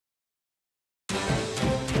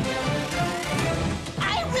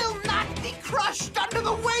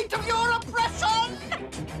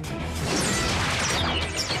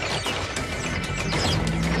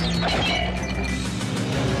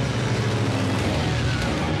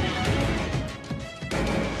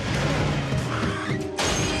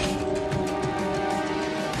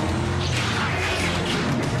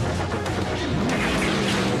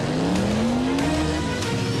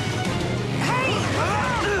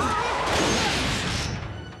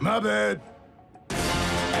My bad.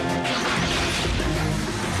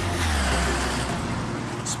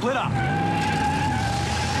 Split up.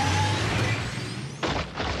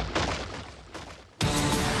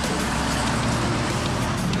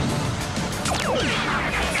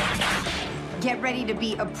 Get ready to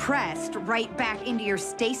be oppressed right back into your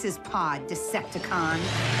stasis pod, Decepticon.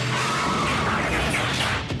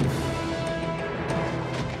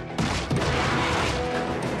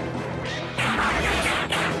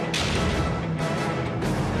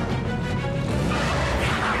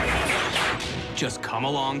 Just come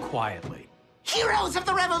along quietly. Heroes of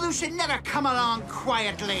the Revolution never come along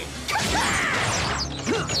quietly.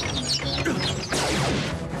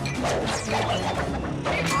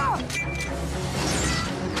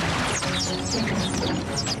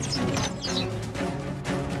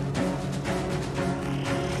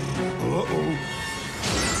 Uh-oh.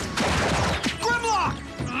 Grimlock!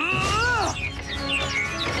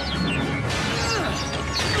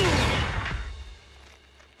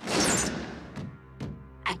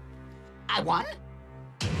 I won?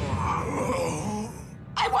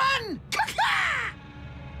 I won!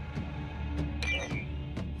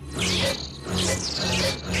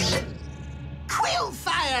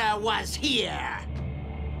 Quillfire was here!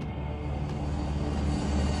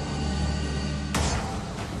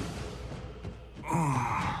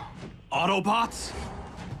 Autobots,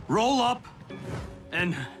 roll up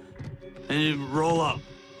and roll up.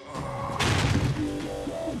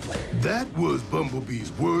 That was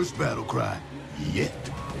Bumblebee's worst battle cry yet.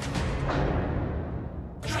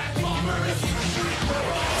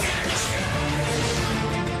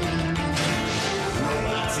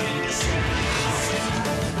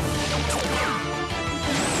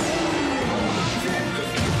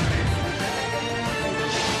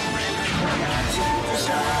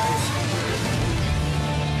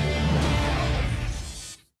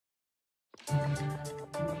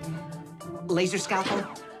 Laser scalpel.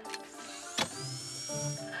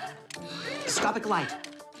 Scopic light.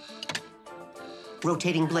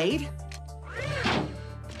 Rotating blade.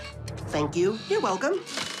 Thank you. You're welcome.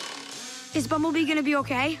 Is Bumblebee gonna be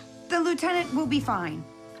okay? The lieutenant will be fine.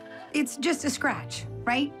 It's just a scratch,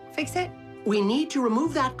 right? Fix it? We need to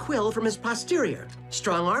remove that quill from his posterior.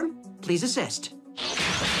 Strong arm, please assist.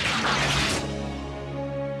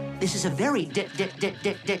 This is a very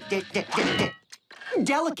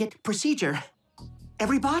delicate procedure.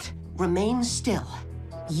 Every bot, remain still.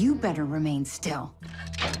 You better remain still.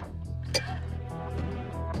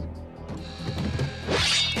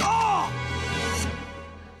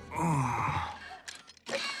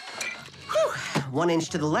 Whew. 1 inch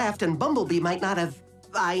to the left and Bumblebee might not have...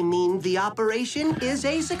 I mean, the operation is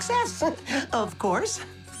a success, of course.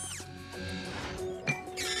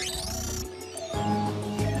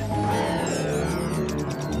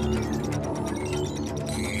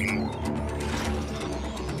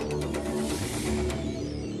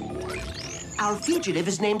 Our fugitive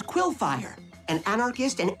is named Quillfire, an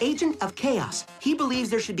anarchist and agent of chaos. He believes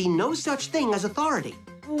there should be no such thing as authority.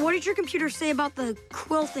 What did your computer say about the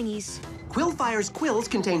quill thingies? Quillfire's quills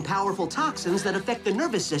contain powerful toxins that affect the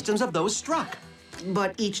nervous systems of those struck.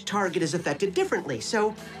 But each target is affected differently,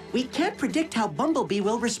 so we can't predict how Bumblebee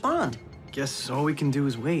will respond. Guess all we can do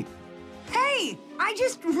is wait. Hey, I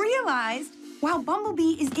just realized while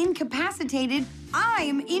Bumblebee is incapacitated,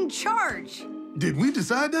 I'm in charge. Did we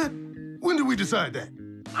decide that? When did we decide that?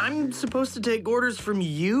 I'm supposed to take orders from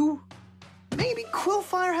you? Maybe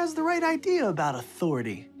Quillfire has the right idea about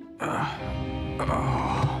authority.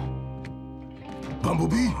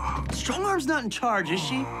 Bumblebee? Strongarm's not in charge, is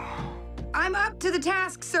she? I'm up to the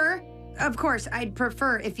task, sir. Of course, I'd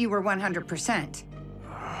prefer if you were 100%.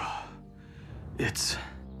 It's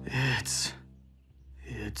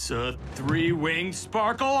a three-winged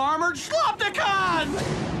sparkle armored Schlopticon!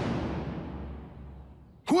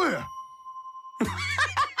 Where?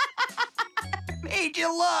 Made you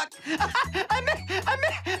look! I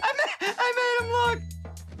made him look!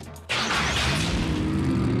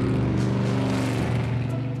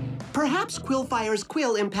 Perhaps Quillfire's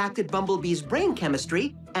quill impacted Bumblebee's brain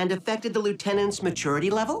chemistry and affected the lieutenant's maturity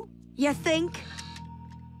level? You think?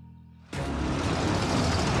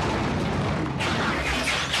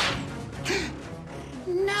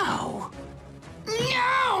 No!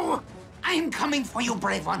 No! I'm coming for you,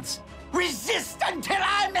 brave ones! Resist until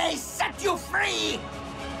I may set you free!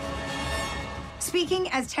 Speaking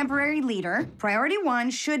as temporary leader, priority 1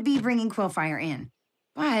 should be bringing Quillfire in.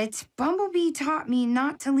 But Bumblebee taught me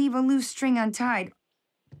not to leave a loose string untied.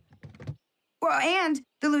 Well, and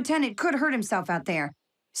the lieutenant could hurt himself out there.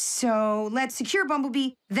 So let's secure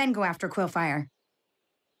Bumblebee, then go after Quillfire.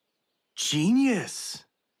 Genius.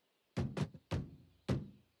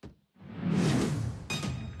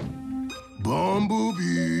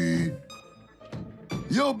 Bumblebee!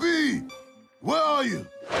 Yo, B! Where are you?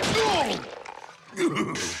 No!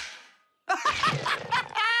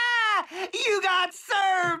 You got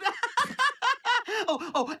served!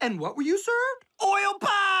 oh, and what were you served? Oil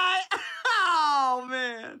pie! Oh,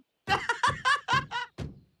 man.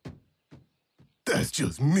 That's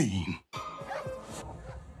just mean.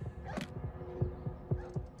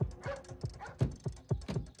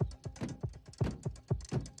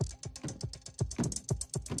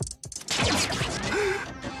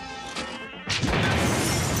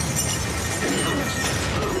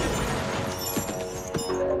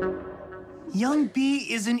 Young B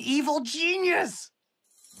is an evil genius!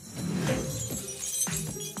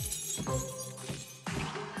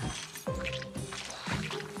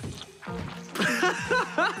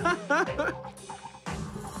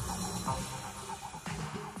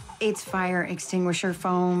 It's fire extinguisher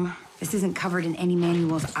foam. This isn't covered in any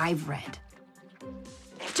manuals I've read.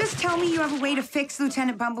 Just tell me you have a way to fix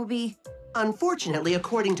Lieutenant Bumblebee. Unfortunately,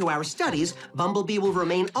 according to our studies, Bumblebee will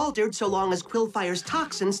remain altered so long as Quillfire's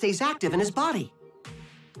toxin stays active in his body.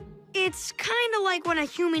 It's kind of like when a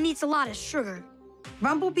human eats a lot of sugar.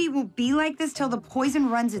 Bumblebee will be like this till the poison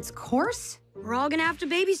runs its course? We're all gonna have to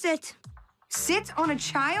babysit. Sit on a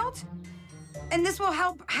child? And this will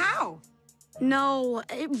help how? No,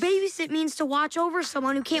 babysit means to watch over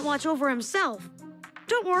someone who can't watch over himself.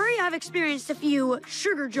 Don't worry, I've experienced a few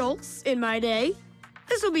sugar jolts in my day.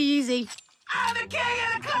 This will be easy. I'm the king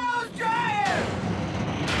of the clothes dryer!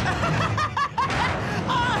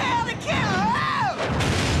 Oh, hell, the killer!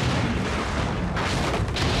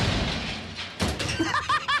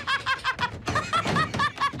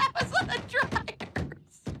 What's on the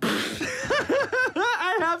dryers?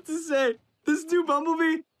 I have to say, this new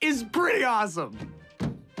Bumblebee is pretty awesome.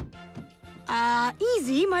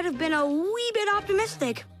 Easy might have been a wee bit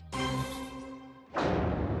optimistic.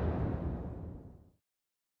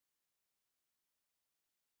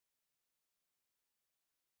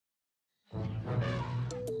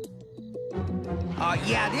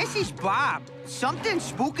 Yeah, this is Bob.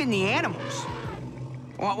 Something's spooking the animals.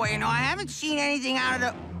 Well, wait, no, I haven't seen anything out of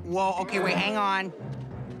the... Whoa, okay, wait, hang on.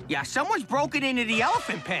 Yeah, someone's broken into the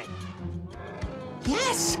elephant pen.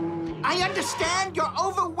 Yes, I understand you're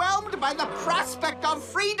overwhelmed by the prospect of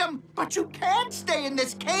freedom, but you can't stay in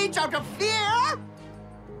this cage out of fear.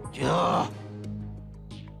 Ugh.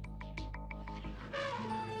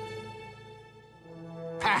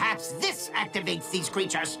 Perhaps this activates these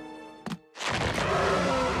creatures.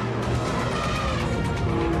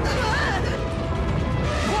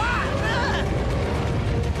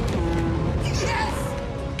 Yes!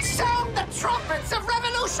 Sound the trumpets of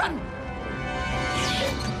revolution!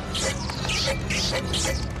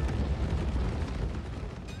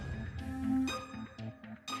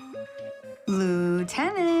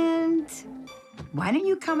 Lieutenant, why don't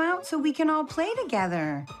you come out so we can all play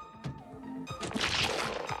together?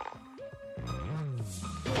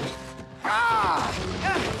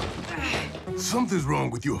 Something's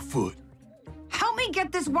wrong with your foot. Help me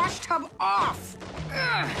get this wash tub off!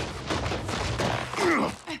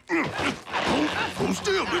 Hold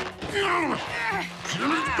still.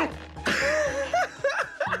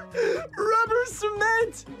 Rubber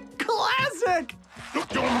cement! Classic!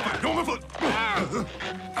 Don't on my foot.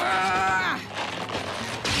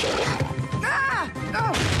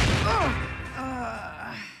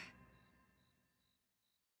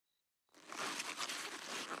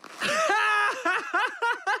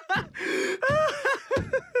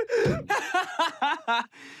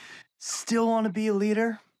 Still want to be a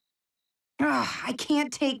leader? I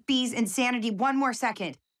can't take B's insanity one more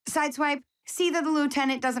second. Sideswipe, see that the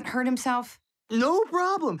lieutenant doesn't hurt himself. No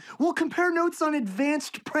problem. We'll compare notes on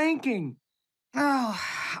advanced pranking. Oh,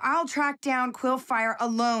 I'll track down Quillfire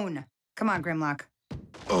alone. Come on, Grimlock.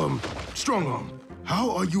 Strongarm,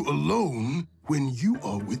 how are you alone when you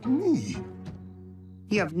are with me?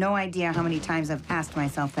 You have no idea how many times I've asked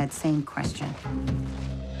myself that same question.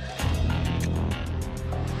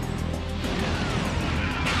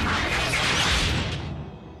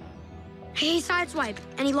 Hey, Sideswipe,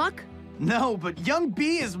 any luck? No, but young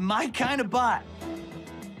B is my kind of bot.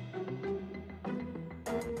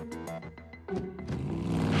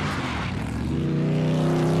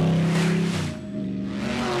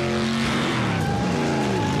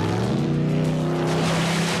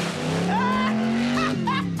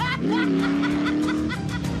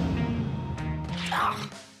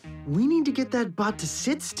 We need to get that bot to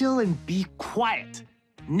sit still and be quiet.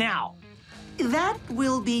 Now. That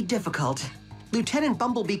will be difficult. Lieutenant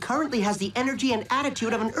Bumblebee currently has the energy and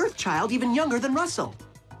attitude of an Earth child even younger than Russell.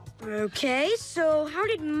 Okay, so how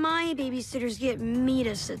did my babysitters get me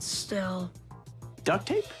to sit still? Duct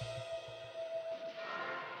tape?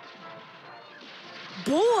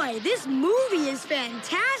 Boy, this movie is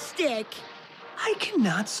fantastic! I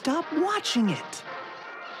cannot stop watching it.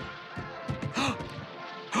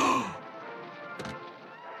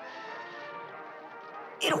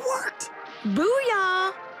 It worked!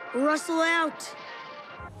 Booyah! Russell out.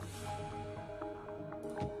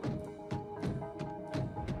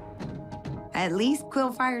 At least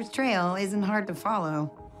Quillfire's trail isn't hard to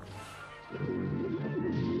follow.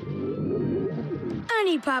 I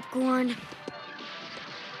need popcorn.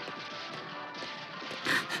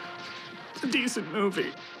 It's a decent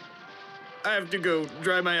movie. I have to go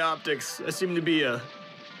dry my optics. I seem to be a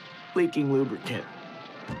Leaking lubricant.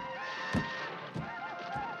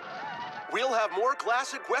 We'll have more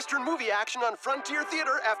classic Western movie action on Frontier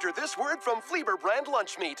Theater after this word from Fleeber brand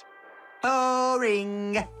lunch meat.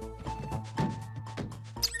 Boring.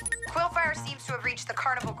 Quillfire seems to have reached the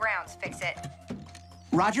carnival grounds. Fix it.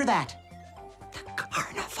 Roger that.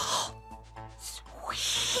 Carnival.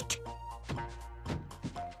 Sweet.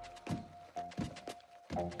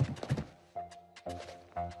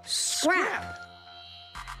 Scrap.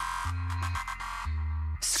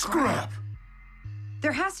 Scrap.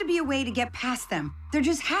 There has to be a way to get past them. There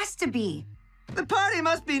just has to be. The party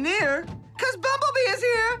must be near, 'cause Bumblebee is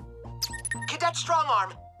here. Cadet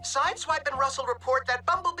Strongarm, Sideswipe and Russell report that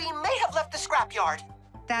Bumblebee may have left the scrapyard.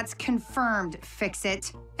 That's confirmed. Fix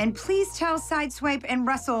it. And please tell Sideswipe and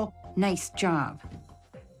Russell, nice job.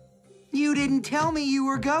 You didn't tell me you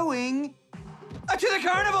were going to the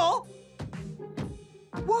carnival.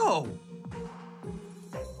 Whoa.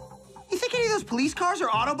 You think any of those police cars are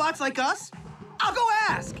Autobots like us? I'll go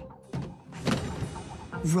ask.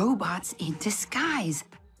 Robots in disguise.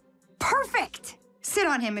 Perfect! Sit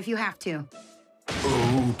on him if you have to.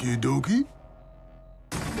 Okie dokie.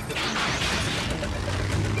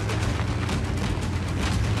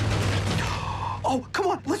 Oh, come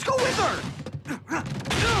on, let's go with her.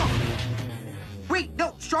 Wait,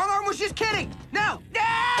 no, Strongarm was just kidding. No, no!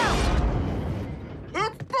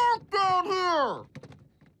 It's dark down here.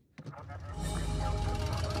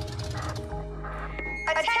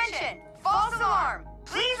 Attention! False alarm!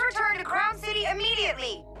 Please return to Crown City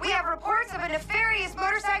immediately. We have reports of a nefarious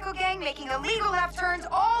motorcycle gang making illegal left turns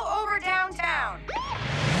all over downtown.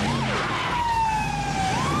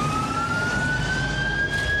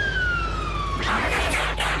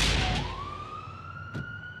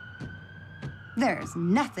 There's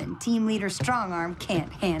nothing Team Leader Strongarm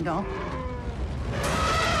can't handle.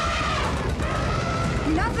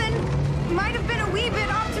 Nothing. Might have been a wee bit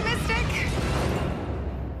optimistic.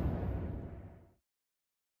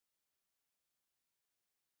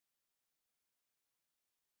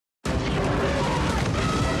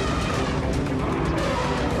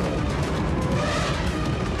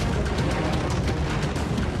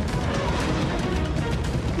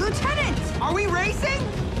 Lieutenant! Are we racing?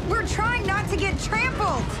 We're trying not to get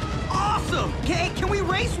trampled. Awesome! Can we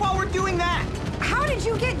race while we're doing that? How did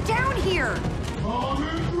you get down here?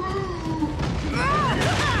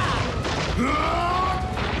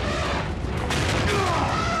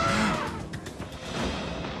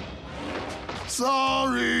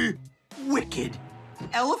 Sorry. wicked.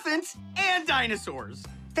 Elephants and dinosaurs.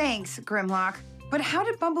 Thanks, Grimlock. But how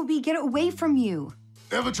did Bumblebee get away from you?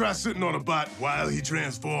 Ever try sitting on a bot while he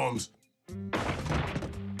transforms?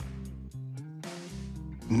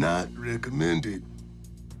 Not recommended.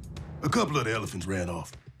 A couple of the elephants ran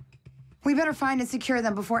off. We better find and secure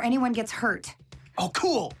them before anyone gets hurt. Oh,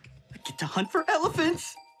 cool. I get to hunt for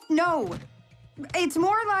elephants. No, it's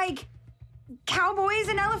more like cowboys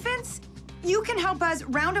and elephants. You can help us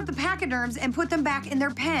round up the pachyderms and put them back in their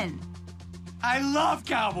pen. I love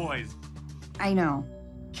cowboys. I know.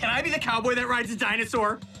 Can I be the cowboy that rides a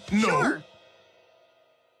dinosaur? No. Sure.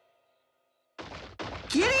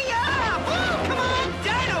 Giddy up! Woo, come on,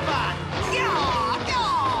 Dinobot! Yeah,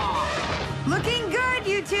 yeah! Looking good,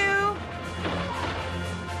 you two.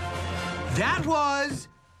 That was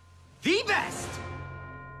the best!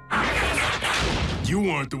 You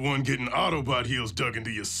weren't the one getting Autobot heels dug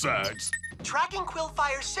into your sides. Tracking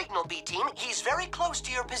Quillfire's signal, B-Team. He's very close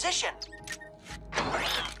to your position.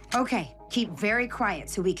 Okay, keep very quiet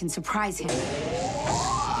so we can surprise him.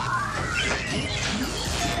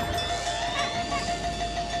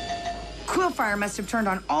 Quillfire must have turned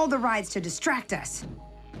on all the rides to distract us.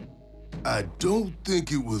 I don't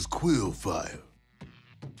think it was Quillfire.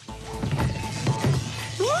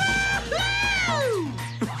 Woo-hoo!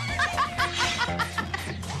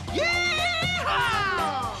 Yeah!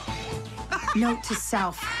 Note to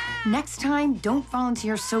self, next time, don't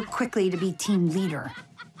volunteer so quickly to be team leader.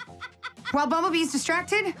 While Bumblebee's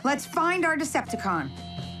distracted, let's find our Decepticon.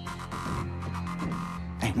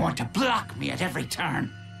 They want to block me at every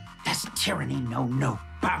turn. Does tyranny know no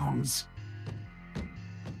bounds?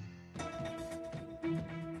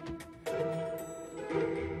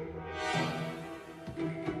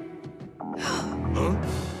 Huh?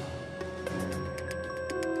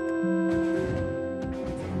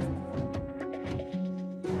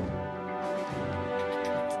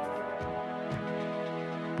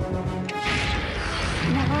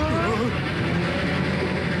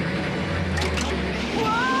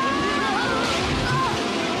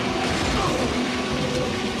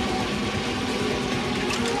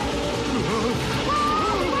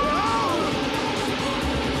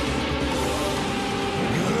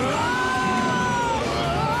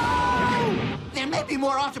 There may be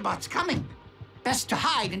more Autobots coming. Best to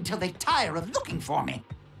hide until they tire of looking for me.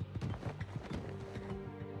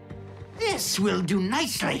 This will do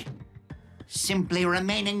nicely. Simply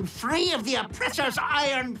remaining free of the oppressor's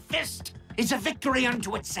iron fist is a victory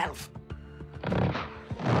unto itself.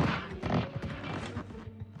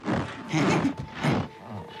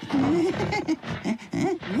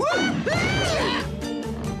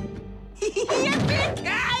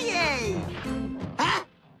 Yippee-ki-yay! Huh?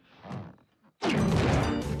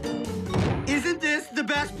 Isn't this the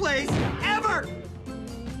best place ever?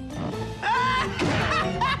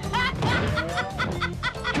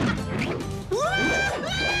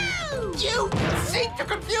 You seek to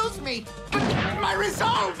confuse me, but my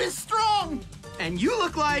resolve is strong. And you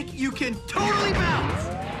look like you can totally bounce.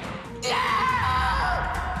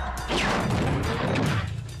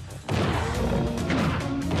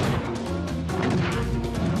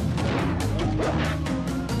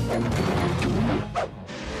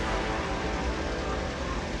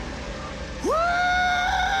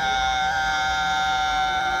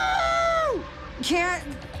 Can't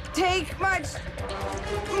take much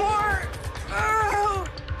more. Oh.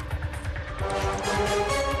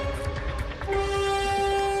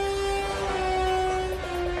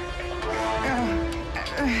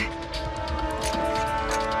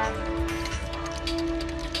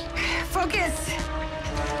 Focus.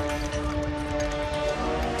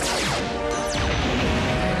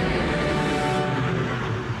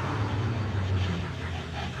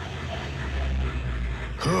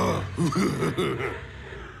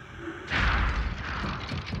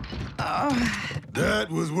 That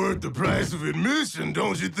was worth the price of admission,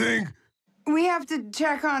 don't you think? We have to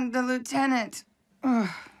check on the lieutenant. Ugh.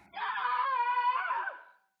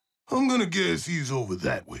 I'm gonna guess he's over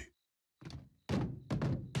that way.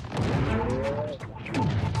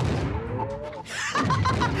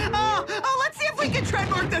 Oh, let's see if we can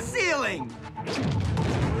trademark the ceiling.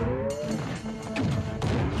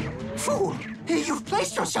 Fool! You've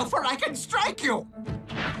placed yourself where I can strike you!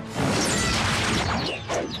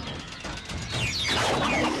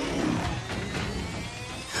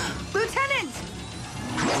 Lieutenant!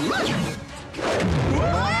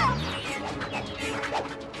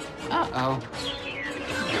 Uh-oh.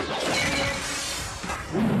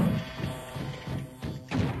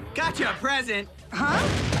 Gotcha, present. Huh?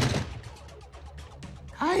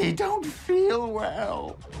 I don't feel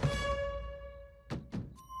well.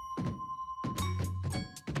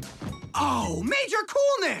 Oh, major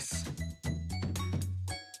coolness!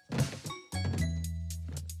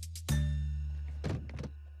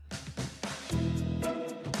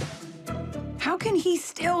 How can he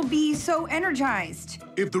still be so energized?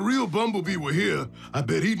 If the real Bumblebee were here, I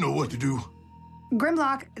bet he'd know what to do.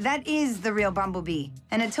 Grimlock, that is the real Bumblebee.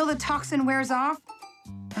 And until the toxin wears off,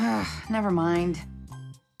 never mind.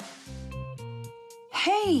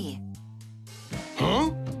 Hey!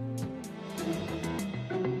 Huh?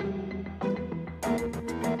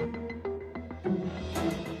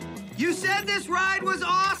 You said this ride was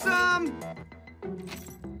awesome!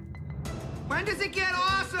 When does it get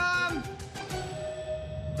awesome?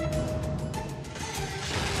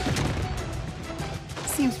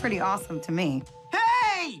 Seems pretty awesome to me.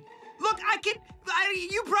 Hey! Look,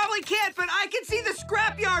 you probably can't, but I can see the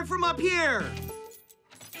scrapyard from up here!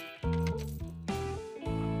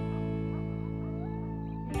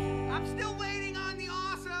 I'm still waiting on the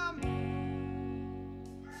awesome!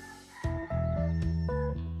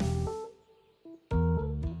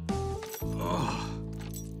 Ugh.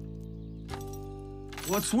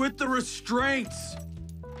 What's with the restraints?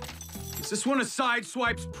 Is this one of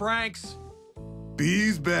Sideswipe's pranks?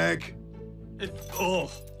 Bee's back.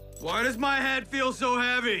 Why does my head feel so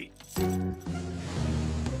heavy?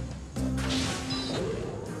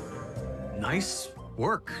 Nice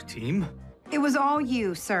work, team. It was all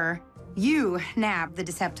you, sir. You nabbed the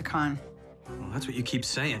Decepticon. Well, that's what you keep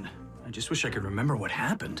saying. I just wish I could remember what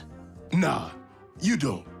happened. Nah, you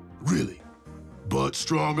don't, really. But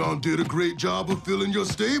Strong Arm did a great job of filling your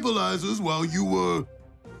stabilizers while you were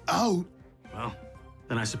out. Well,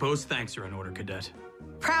 then I suppose thanks are in order, Cadet.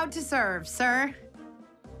 Proud to serve, sir.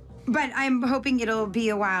 But I'm hoping it'll be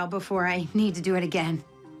a while before I need to do it again.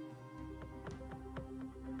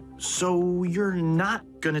 So you're not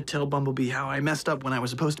gonna tell Bumblebee how I messed up when I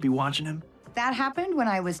was supposed to be watching him? That happened when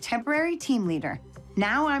I was temporary team leader.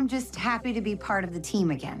 Now I'm just happy to be part of the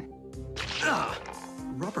team again. Ugh,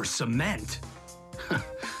 rubber cement.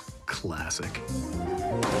 Classic.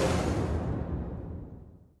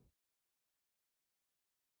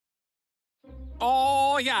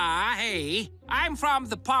 Oh, yeah, hey. I'm from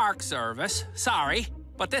the Park Service. Sorry,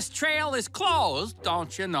 but this trail is closed,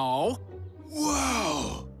 don't you know?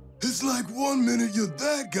 Wow! It's like 1 minute you're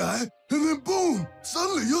that guy, and then boom,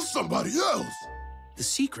 suddenly you're somebody else. The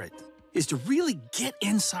secret is to really get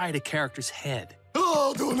inside a character's head.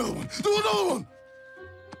 Oh, do another one! Do another one!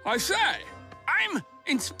 I say, I'm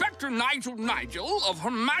Inspector Nigel of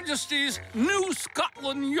Her Majesty's New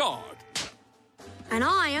Scotland Yard. And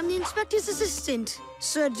I am the inspector's assistant,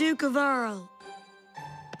 Sir Duke of Earl.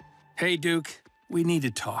 Hey, Duke, we need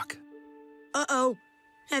to talk. Uh-oh.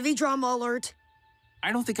 Heavy drama alert.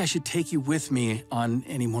 I don't think I should take you with me on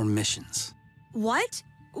any more missions. What?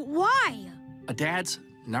 Why? A dad's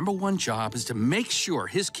 #1 job is to make sure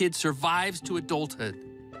his kid survives to adulthood.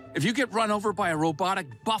 If you get run over by a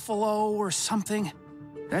robotic buffalo or something,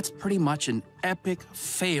 that's pretty much an epic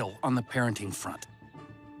fail on the parenting front.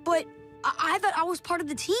 But I thought I was part of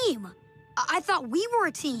the team. I thought we were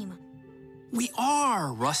a team. We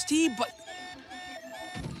are, Rusty, but...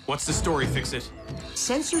 What's the story, Fix-It?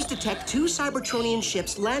 Sensors detect 2 Cybertronian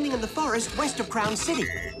ships landing in the forest west of Crown City.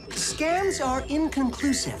 Scans are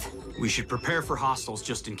inconclusive. We should prepare for hostiles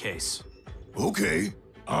just in case. Okay,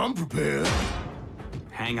 I'm prepared.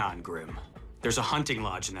 Hang on, Grim. There's a hunting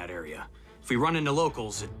lodge in that area. If we run into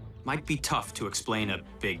locals, it might be tough to explain a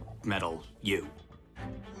big metal U.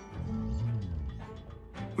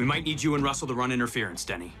 We might need you and Russell to run interference,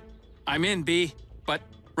 Denny. I'm in, B, but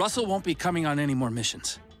Russell won't be coming on any more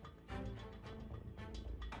missions.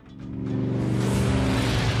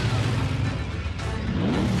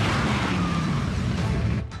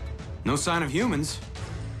 No sign of humans.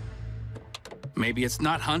 Maybe it's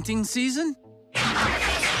not hunting season?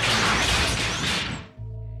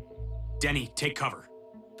 Denny, take cover.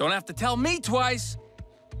 Don't have to tell me twice.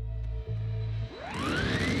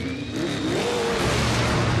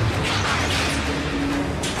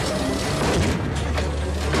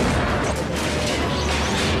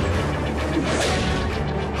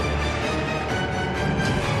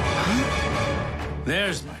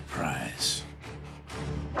 There's my prize.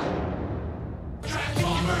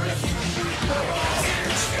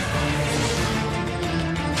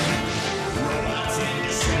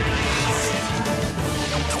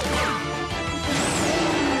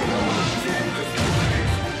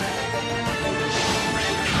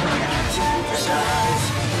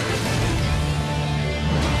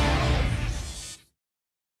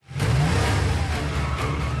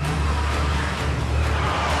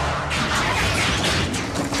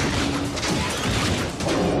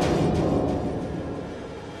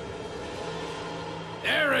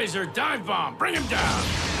 Laser dive bomb, bring him down!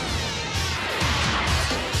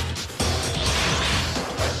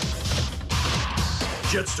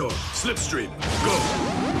 Jetstorm, Slipstream, go!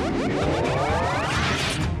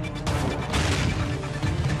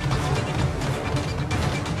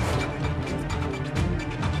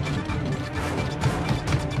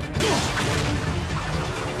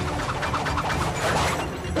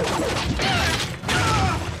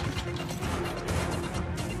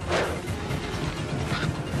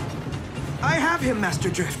 I have him, Master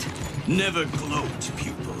Drift. Never gloat,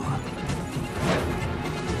 pupil.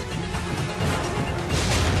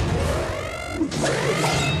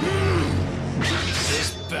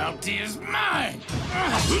 This bounty is mine!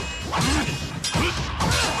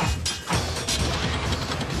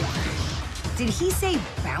 Did he say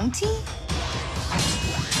bounty?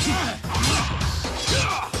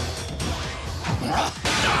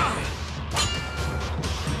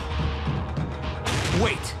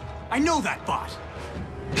 Wait! I know that bot!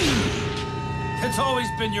 It's always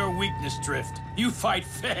been your weakness, Drift. You fight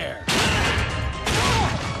fair.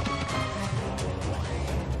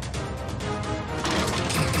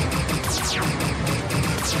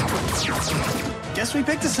 Guess we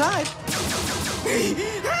picked a side.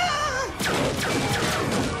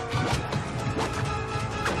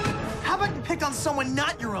 How about you pick on someone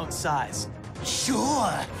not your own size?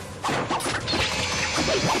 Sure.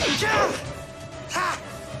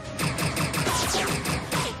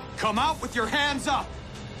 Come out with your hands up!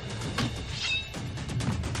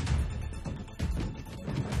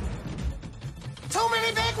 Too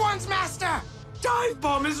many big ones, Master! Dive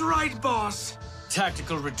bomb is right, boss.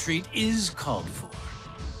 Tactical retreat is called for.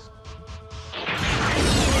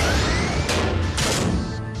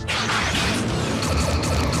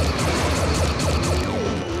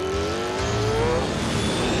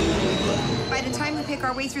 By the time we pick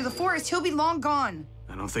our way through the forest, he'll be long gone.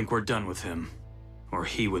 I don't think we're done with him. Or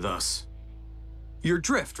he with us. You're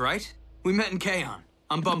Drift, right? We met in Kaon.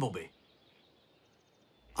 I'm Bumblebee.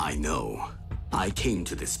 I know. I came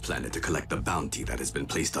to this planet to collect the bounty that has been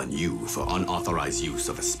placed on you for unauthorized use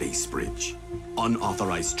of a space bridge,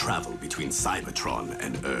 unauthorized travel between Cybertron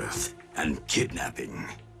and Earth, and kidnapping.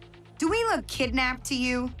 Do we look kidnapped to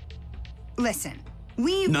you? Listen,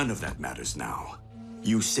 None of that matters now.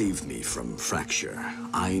 You saved me from fracture.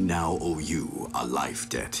 I now owe you a life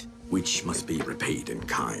debt, which must be repaid in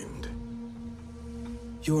kind.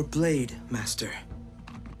 Your blade, Master.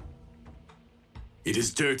 It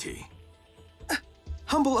is dirty.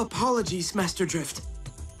 Humble apologies, Master Drift.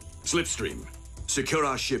 Slipstream, secure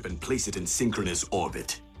our ship and place it in synchronous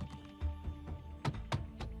orbit.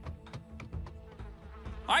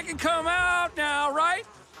 I can come out now, right?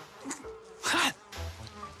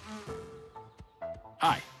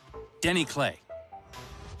 Hi, Denny Clay.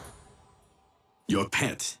 Your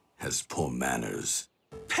pet has poor manners.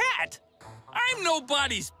 Pet? I'm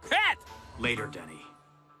nobody's pet! Later, Denny.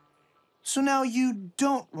 So now you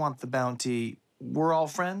don't want the bounty. We're all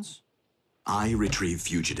friends? I retrieve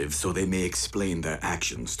fugitives so they may explain their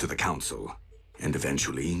actions to the Council, and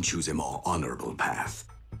eventually choose a more honorable path.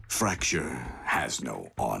 Fracture has no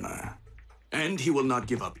honor. And he will not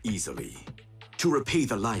give up easily. To repay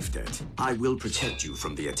the life debt, I will protect you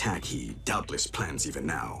from the attack he doubtless plans even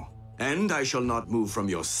now. And I shall not move from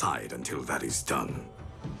your side until that is done.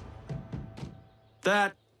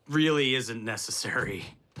 That really isn't necessary.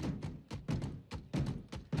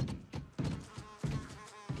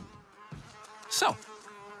 So,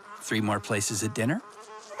 3 more places at dinner?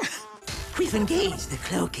 We've engaged the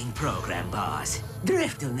cloaking program, boss.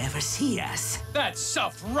 Drift will never see us. That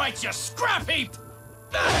self-righteous scrap heap!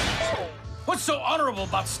 What's so honorable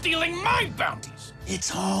about stealing my bounties?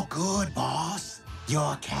 It's all good, boss.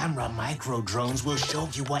 Your camera micro-drones will show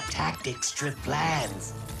you what tactics Drift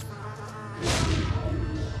plans.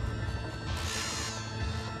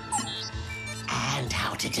 And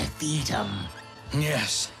how to defeat him.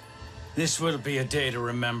 Yes. This will be a day to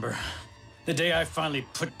remember. The day I finally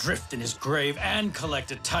put Drift in his grave and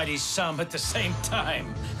collect a tidy sum at the same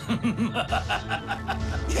time.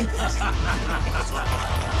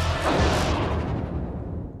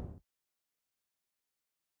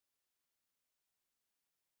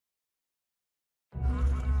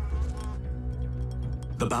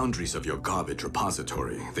 The boundaries of your garbage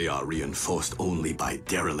repository, they are reinforced only by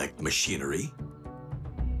derelict machinery.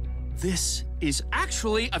 This is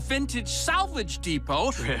actually a vintage salvage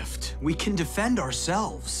depot. Drift, we can defend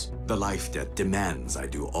ourselves. The life debt demands I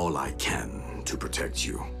do all I can to protect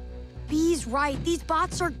you. Bee's right. These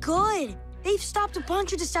bots are good. They've stopped a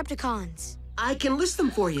bunch of Decepticons. I can list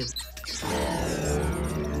them for you.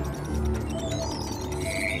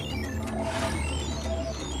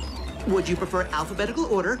 Would you prefer alphabetical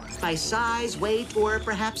order, by size, weight, or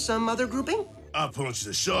perhaps some other grouping? I punched a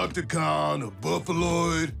Sharktacon, a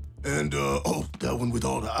Buffaloid, and, oh, that one with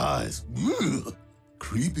all the eyes. Ugh,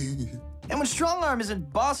 creepy. And when Strongarm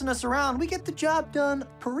isn't bossing us around, we get the job done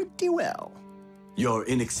pretty well. Your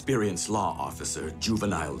inexperienced law officer,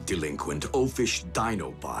 juvenile delinquent, oafish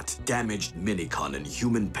dinobot, damaged minicon, and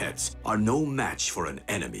human pets are no match for an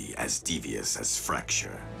enemy as devious as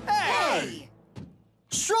Fracture. Hey!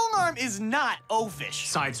 Strongarm is not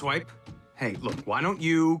oafish. Sideswipe. Hey, look, why don't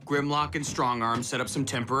you, Grimlock, and Strongarm set up some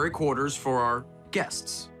temporary quarters for our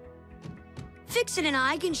guests? Fix-It and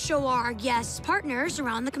I can show our guests partners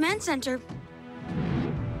around the command center.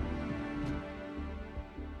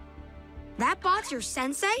 That bot's your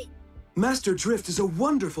sensei? Master Drift is a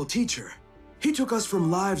wonderful teacher. He took us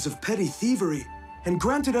from lives of petty thievery and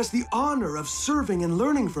granted us the honor of serving and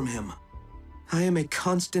learning from him. I am a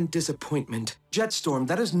constant disappointment. Jetstorm,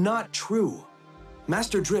 that is not true.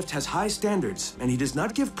 Master Drift has high standards, and he does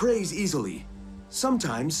not give praise easily.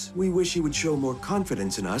 Sometimes, we wish he would show more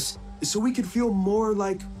confidence in us, so we could feel more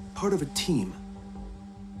like part of a team.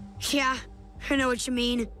 Yeah, I know what you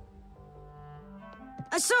mean.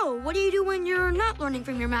 So, what do you do when you're not learning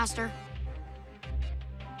from your master?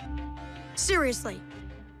 Seriously.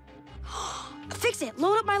 Fix-It,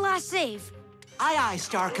 load up my last save. Aye, aye,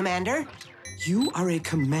 Star Commander. You are a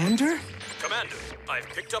commander? Commander, I've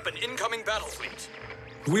picked up an incoming battle fleet.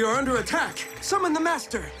 We are under attack. Summon the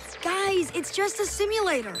master. Guys, it's just a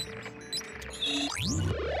simulator.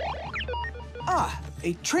 Ah,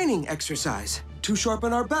 a training exercise to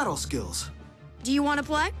sharpen our battle skills. Do you want to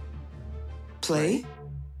play? Play?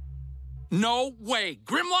 No way.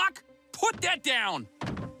 Grimlock, put that down.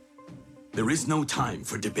 There is no time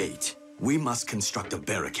for debate. We must construct a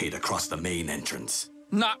barricade across the main entrance.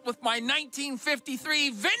 Not with my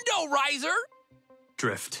 1953 Vindo riser.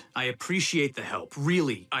 Drift, I appreciate the help.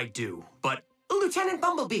 Really, I do. But Lieutenant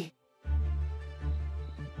Bumblebee.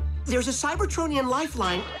 There's a Cybertronian life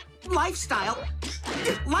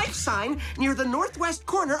sign near the northwest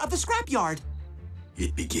corner of the scrapyard.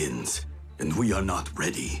 It begins, and we are not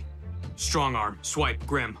ready. Strong arm, swipe,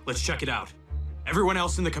 Grim. Let's check it out. Everyone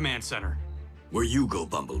else in the command center. Where you go,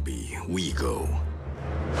 Bumblebee, we go.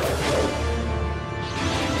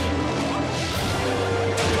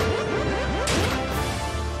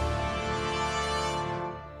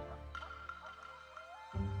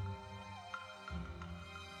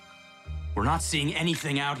 We're not seeing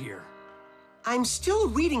anything out here. I'm still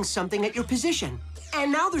reading something at your position.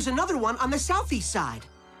 And now there's another one on the southeast side.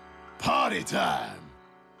 Party time!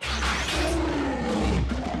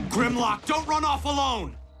 Grimlock, don't run off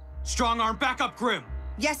alone! Strong arm, back up, Grim.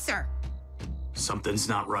 Yes, sir. Something's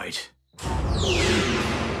not right.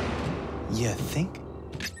 You think?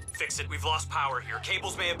 Fix it, we've lost power here.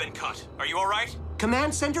 Cables may have been cut. Are you all right?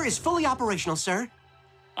 Command center is fully operational, sir.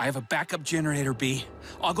 I have a backup generator, B.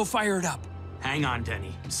 I'll go fire it up. Hang on,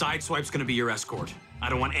 Denny. Sideswipe's gonna be your escort.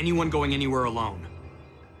 I don't want anyone going anywhere alone.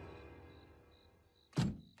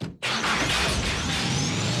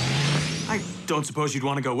 I don't suppose you'd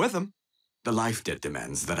want to go with him. The life debt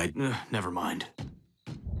demands that I... Never mind.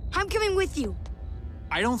 I'm coming with you.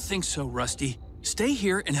 I don't think so, Rusty. Stay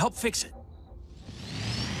here and help fix it.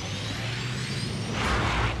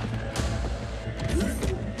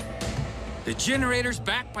 The generator's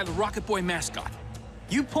backed by the Rocket Boy mascot.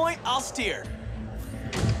 You point, I'll steer.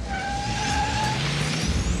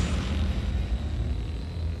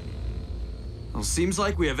 Well, seems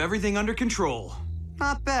like we have everything under control.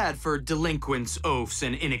 Not bad for delinquents, oafs,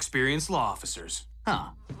 and inexperienced law officers. Huh.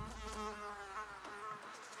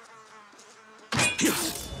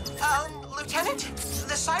 Lieutenant,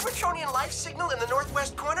 the Cybertronian life signal in the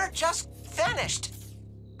northwest corner just vanished.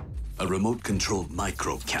 A remote-controlled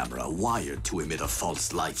micro-camera wired to emit a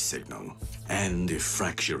false life signal. And if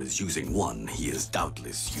Fracture is using one, he is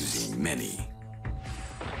doubtless using many.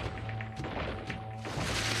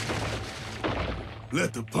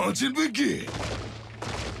 Let the punching begin.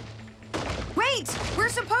 Wait! We're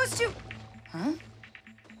supposed to... Huh?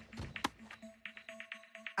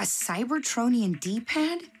 A Cybertronian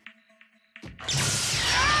D-pad?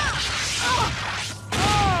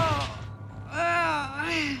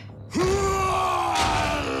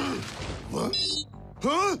 What?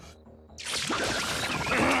 Huh?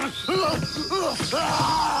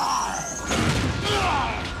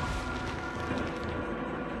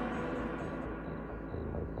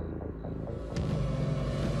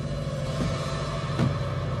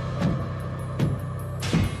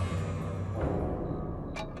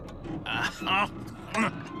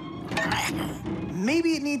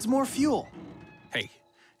 Maybe it needs more fuel. Hey,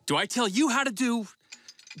 do I tell you how to do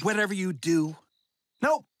whatever you do?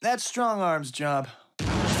 Nope, that's Strong Arm's job.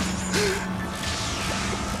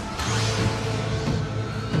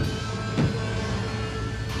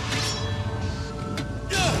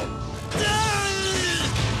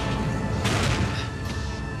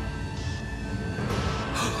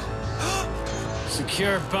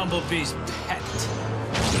 Secure Bumblebee's pet.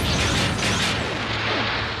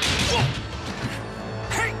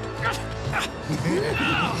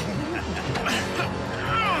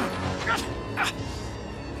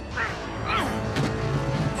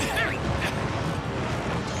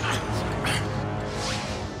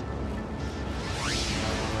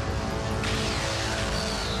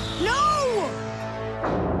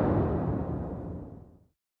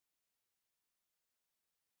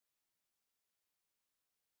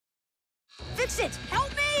 Fix it!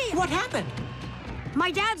 Help me! What happened?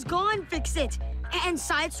 My dad's gone, Fix It. And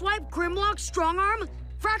Sideswipe, Grimlock, Strongarm,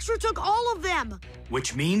 Fracture took all of them.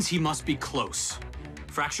 Which means he must be close.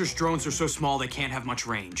 Fracture's drones are so small they can't have much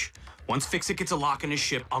range. Once Fix-It gets a lock in his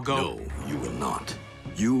ship, I'll go... No, you will not.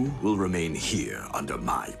 You will remain here under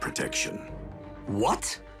my protection.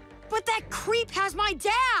 What? But that creep has my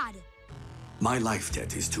dad! My life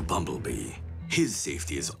debt is to Bumblebee. His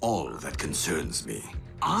safety is all that concerns me.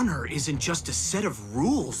 Honor isn't just a set of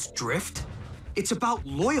rules, Drift. It's about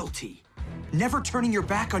loyalty. never turning your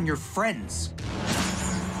back on your friends.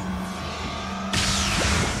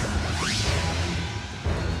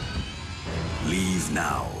 Leave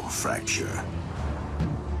now, Fracture.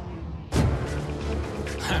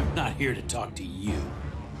 I'm not here to talk to you.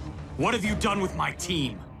 What have you done with my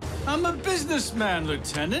team? I'm a businessman,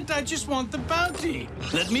 Lieutenant. I just want the bounty.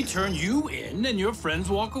 Let me turn you in and your friends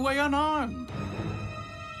walk away unharmed.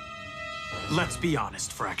 Let's be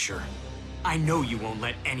honest, Fracture. I know you won't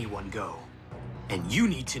let anyone go. And you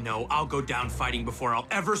need to know I'll go down fighting before I'll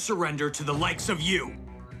ever surrender to the likes of you.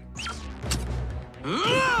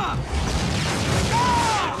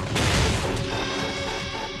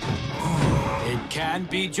 It can't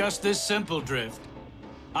be just this simple, Drift.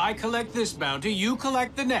 I collect this bounty, you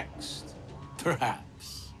collect the next.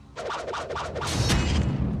 Perhaps.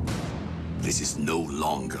 This is no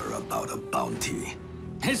longer about a bounty.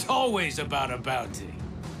 It's always about a bounty.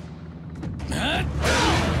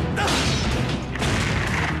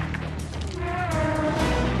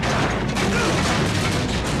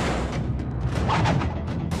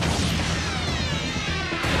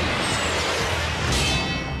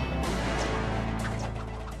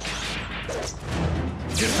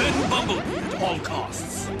 Defend Bumblebee at all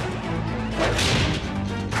costs.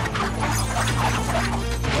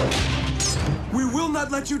 We will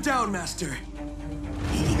not let you down, Master.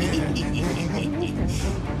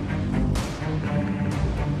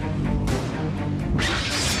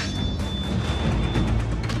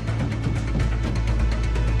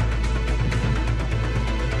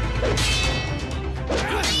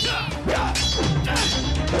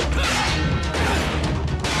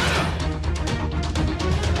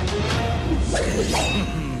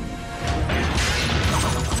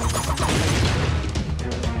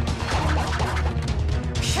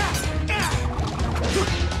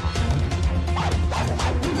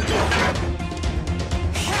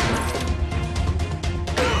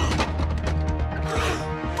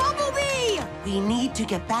 Bumblebee! We need to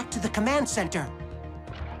get back to the command center.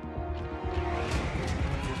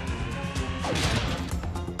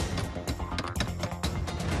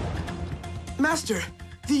 Master,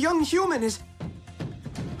 the young human is...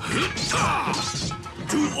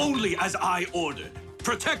 Do only as I ordered.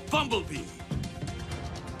 Protect Bumblebee.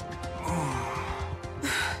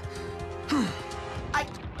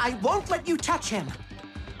 I won't let you touch him.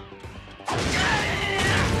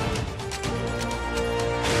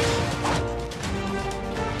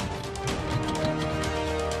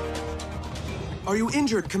 Are you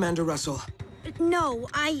injured, Commander Russell? No,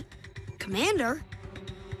 Commander?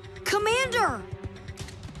 Commander!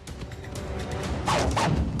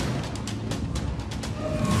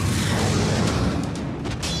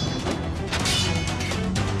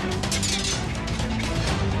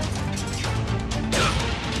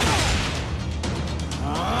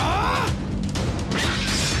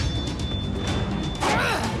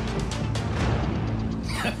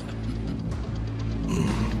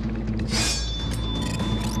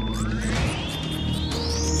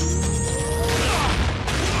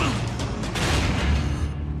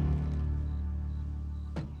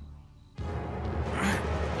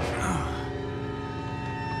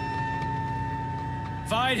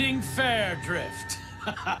 Fighting fair, Drift.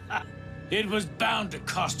 It was bound to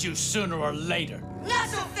cost you sooner or later. Not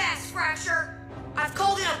so fast, Fracture! I've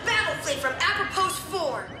called in a battle fleet from Apropos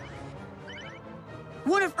 4.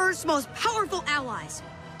 One of Earth's most powerful allies.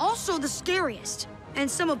 Also the scariest. And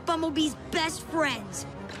some of Bumblebee's best friends.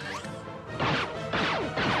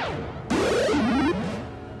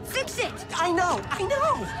 Fix it! I know!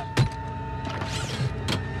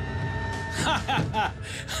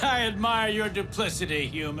 I admire your duplicity,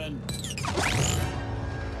 human.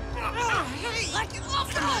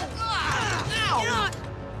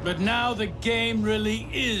 But now the game really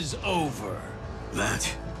is over.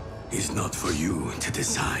 That is not for you to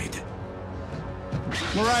decide.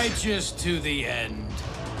 Righteous to the end.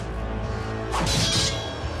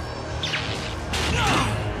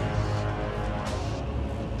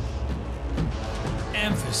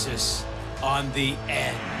 Emphasis on the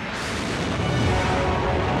end.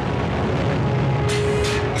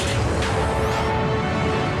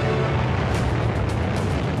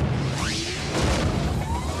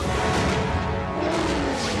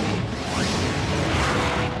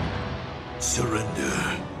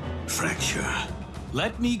 Surrender, Fracture.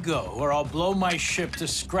 Let me go, or I'll blow my ship to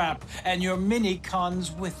scrap, and your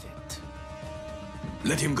mini-cons with it.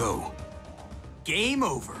 Let him go. Game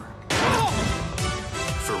over.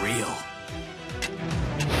 For real.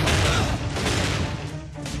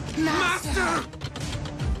 Master!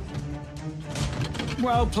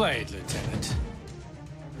 Well played, Lieutenant.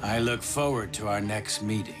 I look forward to our next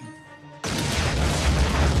meeting.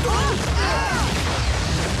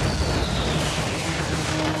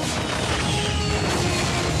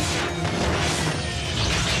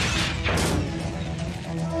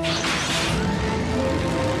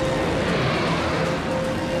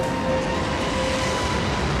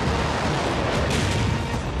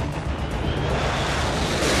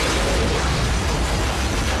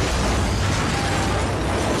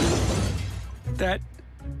 That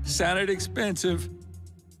sounded expensive.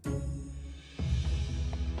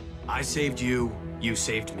 I saved you, you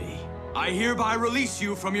saved me. I hereby release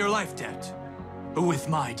you from your life debt, with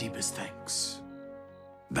my deepest thanks.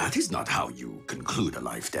 That is not how you conclude a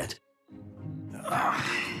life debt.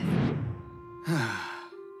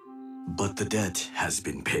 But the debt has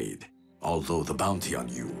been paid, although the bounty on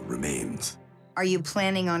you remains. Are you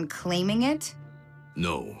planning on claiming it?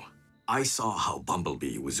 No. I saw how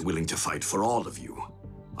Bumblebee was willing to fight for all of you.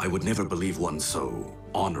 I would never believe one so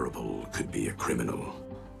honorable could be a criminal.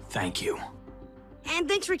 Thank you. And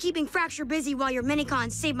thanks for keeping Fracture busy while your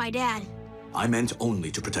minicons saved my dad. I meant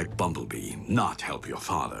only to protect Bumblebee, not help your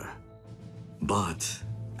father. But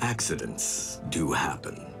accidents do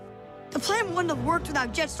happen. The plan wouldn't have worked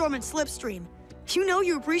without Jetstorm and Slipstream. You know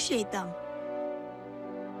you appreciate them.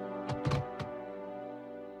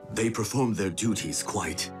 They perform their duties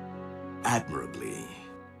quite admirably.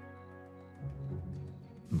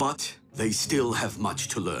 But they still have much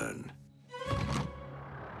to learn.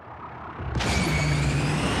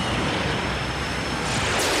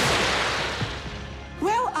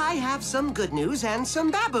 Well, I have some good news and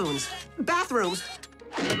some baboons. Bathrooms.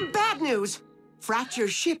 Bad news.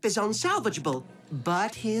 Fracture's ship is unsalvageable,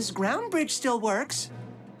 but his ground bridge still works.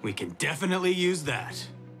 We can definitely use that.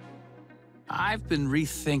 I've been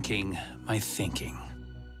rethinking my thinking.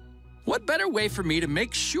 What better way for me to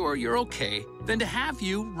make sure you're okay than to have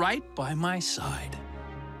you right by my side?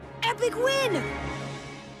 Epic win!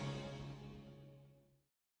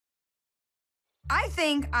 I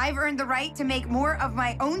think I've earned the right to make more of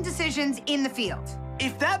my own decisions in the field.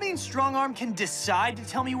 If that means Strongarm can decide to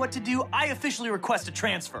tell me what to do, I officially request a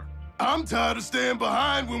transfer. I'm tired of staying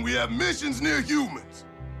behind when we have missions near humans.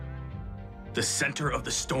 The center of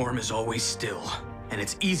the storm is always still, and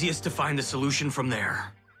it's easiest to find the solution from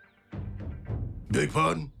there. Beg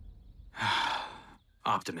pardon?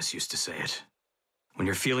 Optimus used to say it. When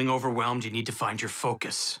you're feeling overwhelmed, you need to find your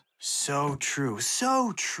focus. So true,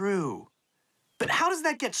 so true. But how does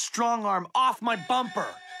that get Strongarm off my bumper?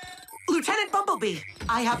 Lieutenant Bumblebee,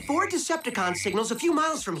 I have 4 Decepticon signals a few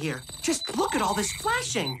miles from here. Just look at all this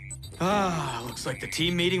flashing. Looks like the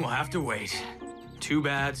team meeting will have to wait. Too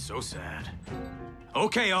bad, so sad.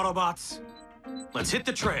 Okay, Autobots. Let's hit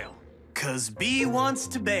the trail. 'Cause B wants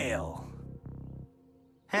to bail.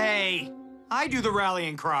 Hey, I do the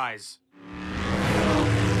rallying cries.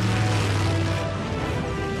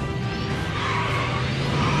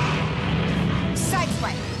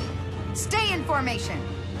 Sideswipe. Stay in formation.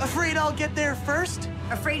 Afraid I'll get there first?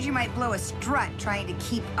 Afraid you might blow a strut trying to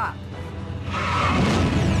keep up.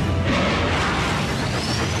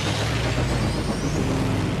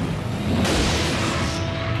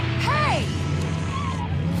 Hey!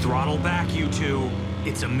 Throttle back, you two.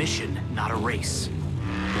 It's a mission, not a race.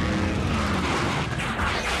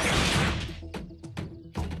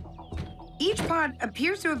 Each pod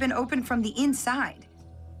appears to have been opened from the inside.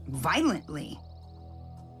 Violently.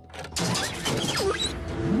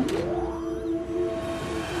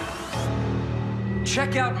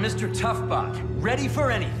 Check out Mr. Toughbot, ready for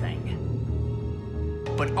anything.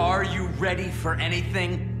 But are you ready for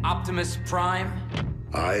anything, Optimus Prime?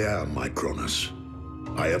 I am, my Cronus.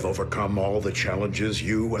 I have overcome all the challenges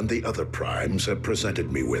you and the other Primes have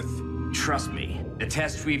presented me with. Trust me, the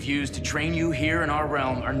tests we've used to train you here in our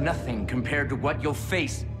realm are nothing compared to what you'll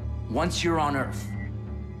face once you're on Earth.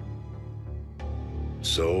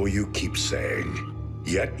 So you keep saying,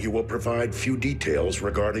 yet you will provide few details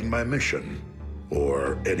regarding my mission,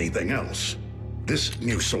 or anything else. This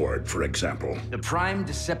new sword, for example. The Prime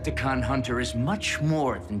Decepticon Hunter is much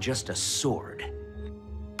more than just a sword.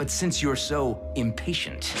 But since you're so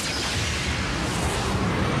impatient...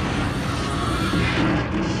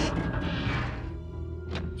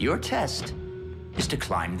 your test is to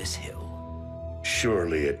climb this hill.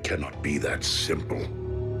 Surely it cannot be that simple.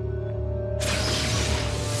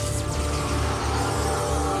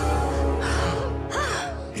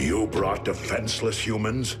 You brought defenseless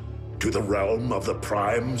humans to the realm of the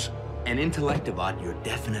Primes? An Intellectabot, you're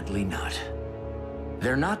definitely not.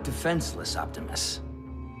 They're not defenseless, Optimus.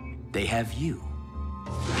 They have you.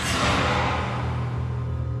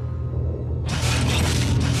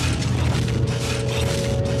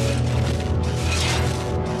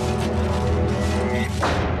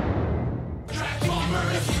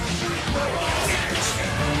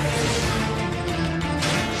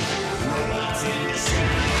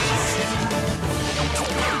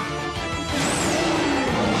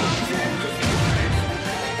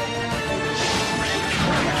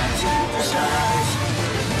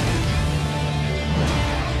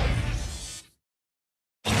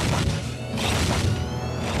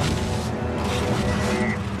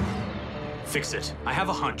 Fix-It, I have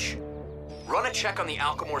a hunch. Run a check on the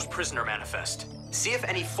Alchemor's prisoner manifest. See if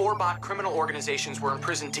any 4-bot criminal organizations were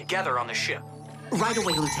imprisoned together on the ship. Right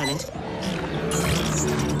away, Lieutenant.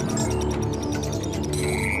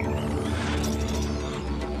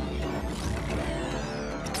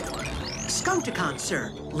 Skunkticons,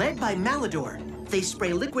 sir, led by Malador. They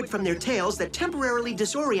spray liquid from their tails that temporarily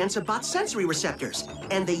disorients a bot's sensory receptors.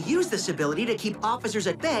 And they use this ability to keep officers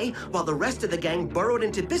at bay while the rest of the gang burrowed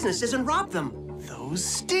into businesses and robbed them. Those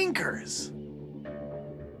stinkers.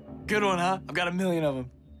 Good one, huh? I've got a million of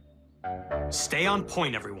them. Stay on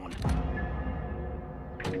point, everyone.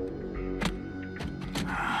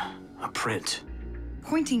 A print.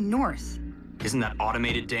 Pointing north. Isn't that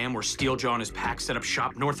automated dam where Steeljaw and his pack set up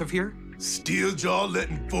shop north of here? Steeljaw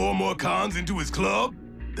letting 4 more cons into his club?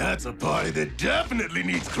 That's a party that definitely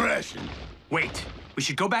needs crashing. Wait, we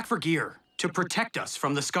should go back for gear to protect us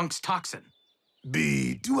from the skunk's toxin.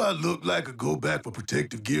 B, do I look like a go back for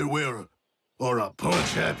protective gear wearer? Or a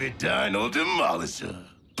punch-happy dino demolisher?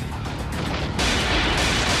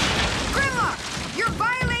 Grimlock, you're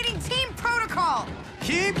violating team protocol!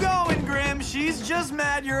 Keep going, Grim. She's just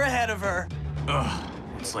mad you're ahead of her. Ugh,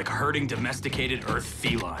 it's like herding domesticated Earth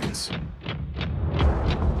felines.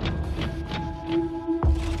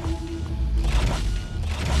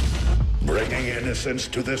 Bringing innocence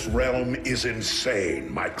to this realm is insane,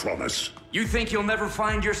 Micronus. You think you'll never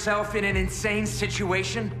find yourself in an insane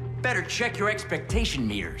situation? Better check your expectation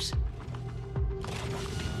meters.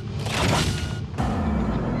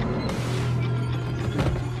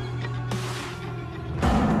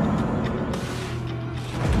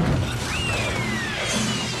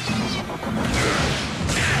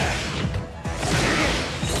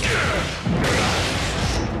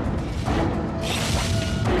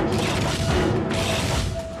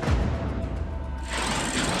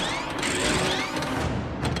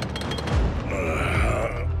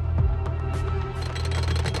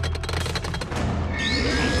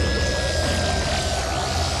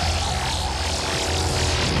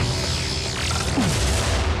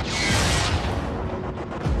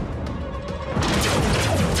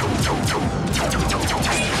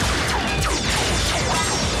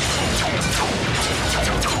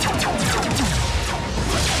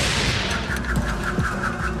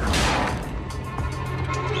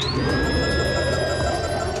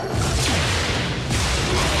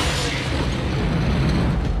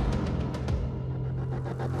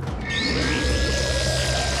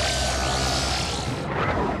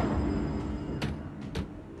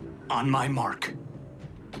 On my mark.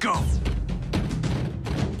 Go!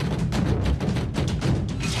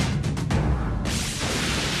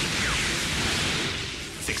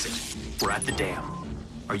 Fix it. We're at the dam.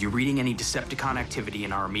 Are you reading any Decepticon activity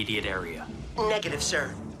in our immediate area? Negative,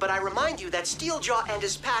 sir. But I remind you that Steeljaw and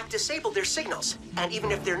his pack disabled their signals. And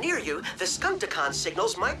even if they're near you, the Skunkticon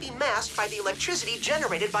signals might be masked by the electricity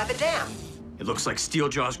generated by the dam. It looks like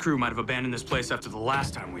Steeljaw's crew might have abandoned this place after the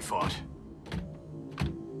last time we fought.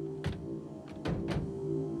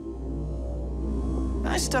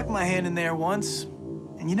 I stuck my hand in there once,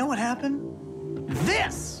 and you know what happened?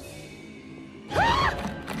 This!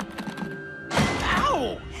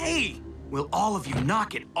 Ow! Hey! Will all of you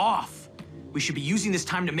knock it off? We should be using this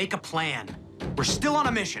time to make a plan. We're still on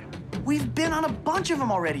a mission. We've been on a bunch of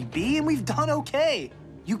them already, B, and we've done okay.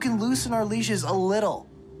 You can loosen our leashes a little.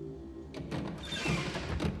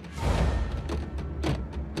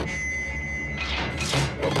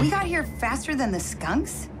 We got here faster than the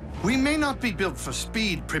skunks? We may not be built for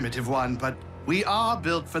speed, Primitive One, but we are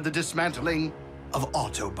built for the dismantling of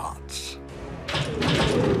Autobots.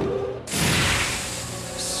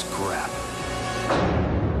 Scrap.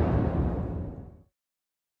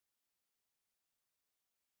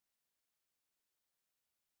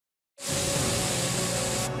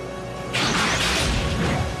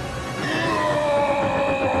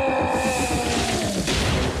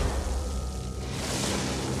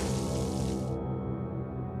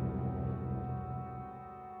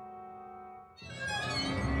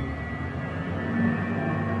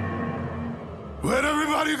 Where'd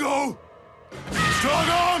everybody go? Strong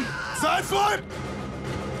arm! Side flip!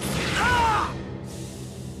 Ah!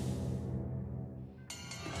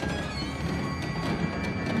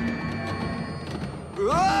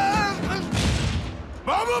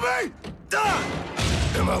 Bumblebee!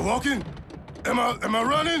 Am I walking? Am I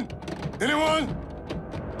running? Anyone?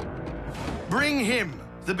 Bring him.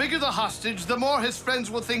 The bigger the hostage, the more his friends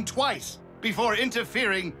will think twice before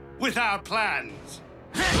interfering with our plans.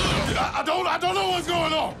 I don't know what's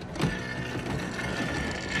going on.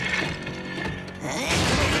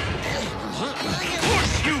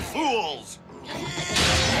 Push, you fools!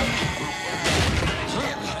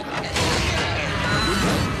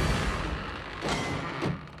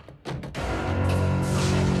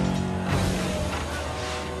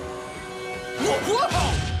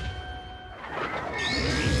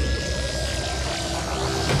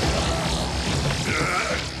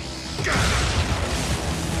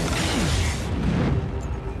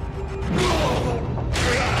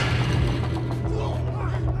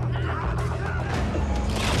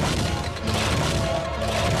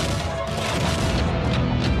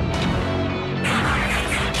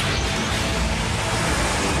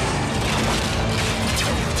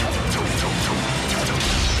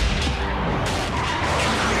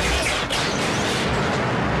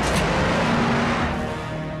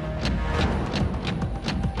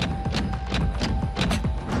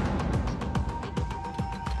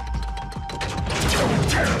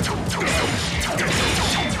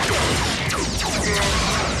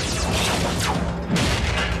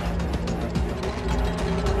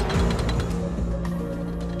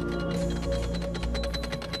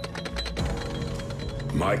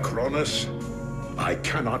 My Cronus, I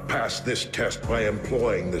cannot pass this test by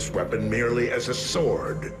employing this weapon merely as a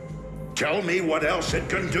sword. Tell me what else it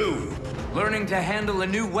can do. Learning to handle a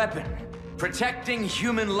new weapon, protecting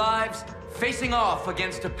human lives, facing off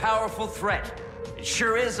against a powerful threat. It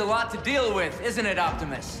sure is a lot to deal with, isn't it,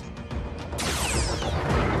 Optimus?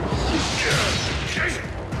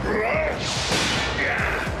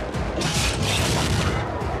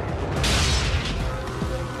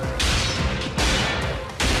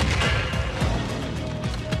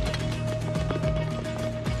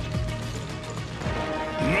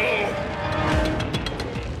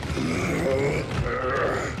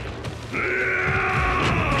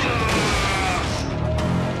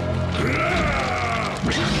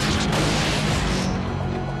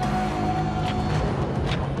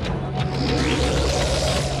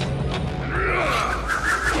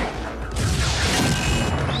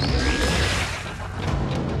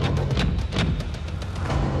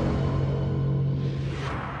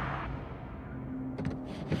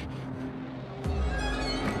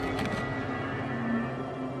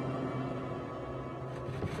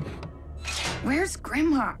 Where's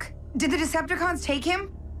Grimlock? Did the Decepticons take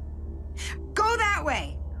him? Go that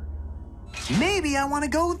way! Maybe I want to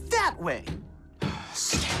go that way.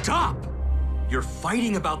 Stop! You're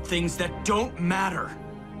fighting about things that don't matter.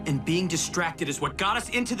 And being distracted is what got us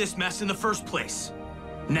into this mess in the first place.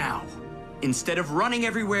 Now, instead of running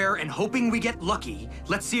everywhere and hoping we get lucky,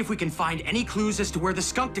 let's see if we can find any clues as to where the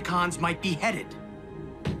Skunkticons might be headed.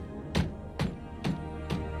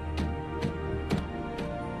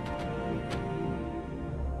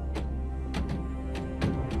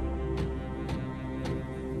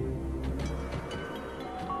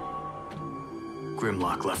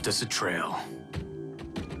 Grimlock left us a trail.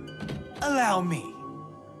 Allow me.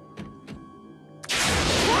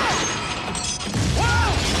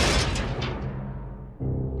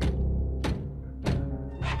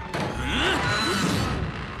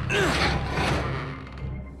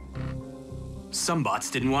 Some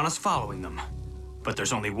bots didn't want us following them, but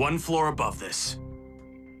there's only one floor above this.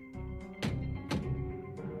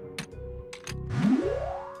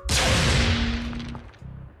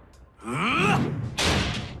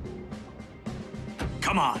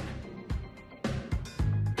 Come on.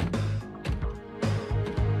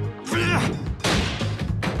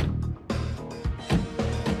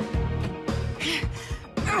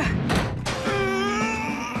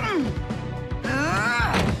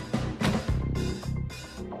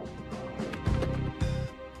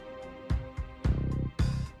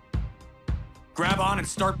 Grab on and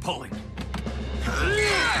start pulling.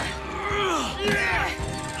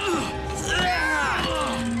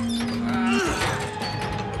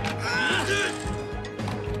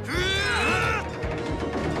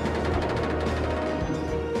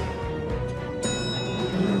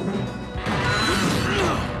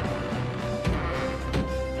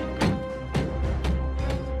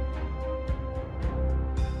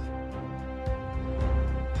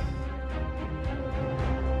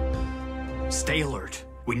 Stay alert.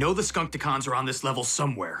 We know the Skunkticons are on this level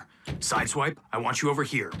somewhere. Sideswipe, I want you over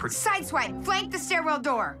here. Sideswipe, flank the stairwell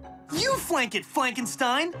door. You flank it,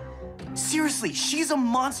 Frankenstein! Seriously, she's a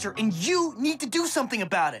monster, and you need to do something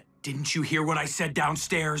about it. Didn't you hear what I said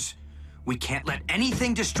downstairs? We can't let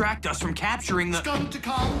anything distract us from capturing the...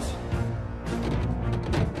 Skunkticons!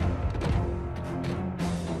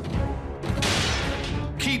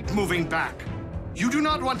 Keep moving back. You do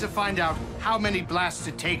not want to find out how many blasts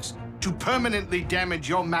it takes to permanently damage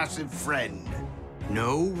your massive friend.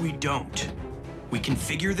 No, we don't. We can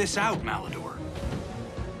figure this out, Malador.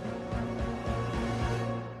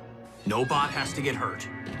 No bot has to get hurt.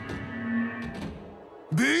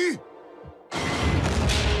 B?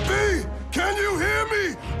 B, can you hear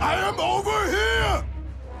me? I am over here!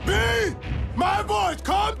 B, my voice,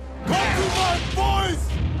 come to my voice!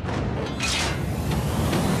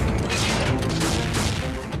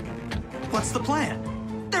 What's the plan?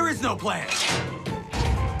 There is no plan!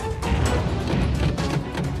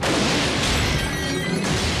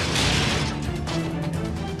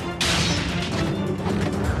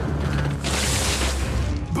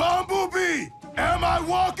 Bumblebee, am I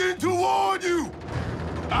walking toward you?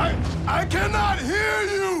 I cannot hear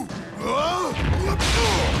you!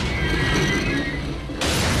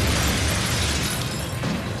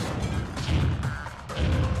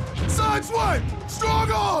 Sideswipe!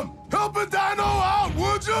 Strong arm! Help a dino out,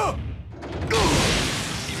 would ya?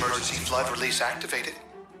 Emergency flood release activated.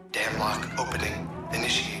 Dam lock opening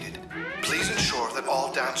initiated. Please ensure that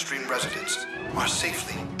all downstream residents are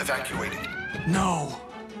safely evacuated. No.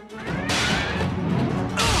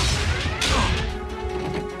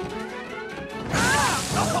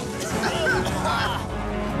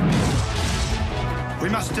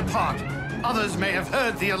 must depart. Others may have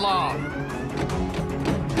heard the alarm.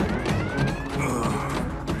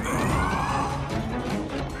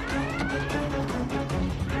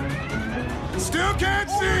 Still can't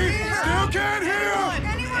see! Still can't hear!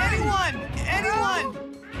 Anyone!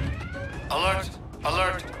 Alert!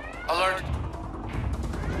 Alert! Alert!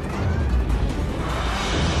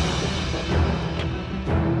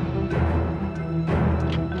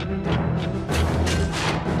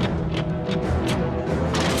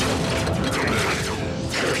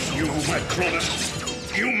 Curse you, my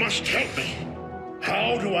Cronus. You must help me.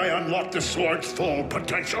 How do I unlock the sword's full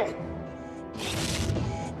potential?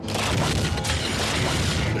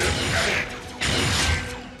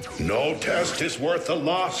 No test is worth the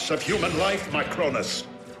loss of human life, my Cronus.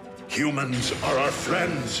 Humans are our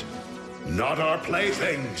friends, not our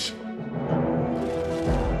playthings.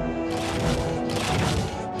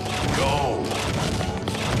 Go.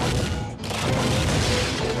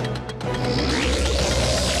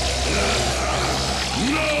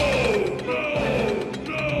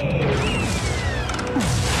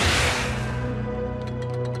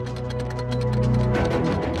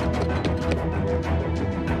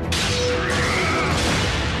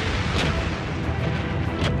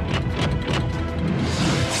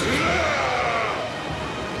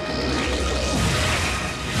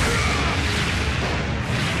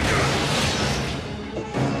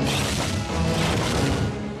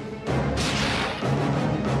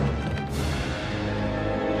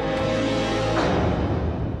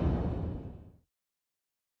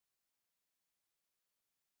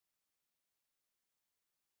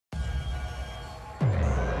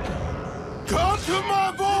 Come to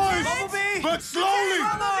my voice! Bumblebee! But slowly!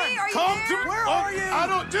 Bumblebee, are you Come here? to... Where are you? I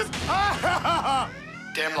don't just...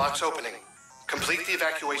 Dam locks opening. Complete the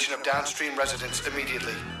evacuation of downstream residents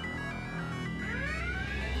immediately.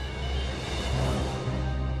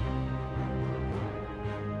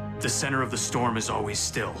 The center of the storm is always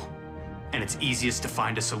still, and it's easiest to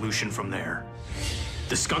find a solution from there.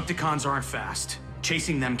 The Skunkticons aren't fast.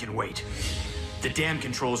 Chasing them can wait. The dam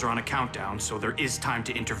controls are on a countdown, so there is time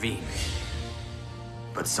to intervene.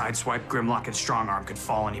 But Sideswipe, Grimlock, and Strongarm could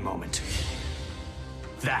fall any moment.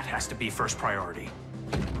 That has to be first priority.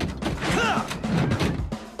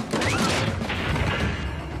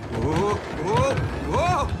 Whoa, whoa,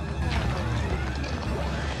 whoa!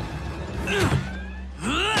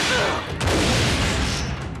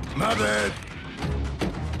 My bad.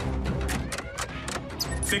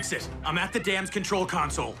 Fix it. I'm at the dam's control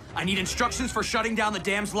console. I need instructions for shutting down the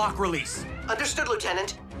dam's lock release. Understood,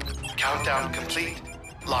 Lieutenant. Countdown complete.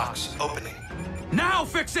 Locks opening. Now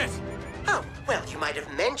fix it! Oh, well, you might have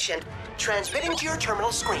mentioned transmitting to your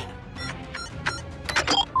terminal screen.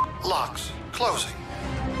 Locks closing.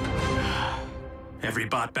 Every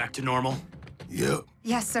bot back to normal? Yep.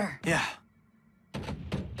 Yes, sir. Yeah.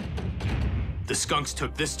 The skunks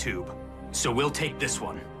took this tube, so we'll take this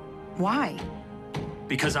one. Why?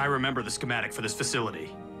 Because I remember the schematic for this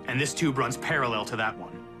facility, and this tube runs parallel to that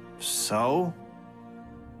one. So?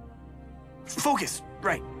 Focus!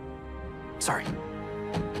 Right. Sorry.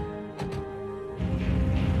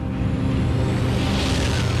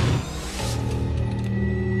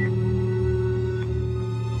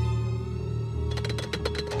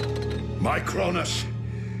 My Cronus,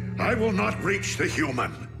 I will not reach the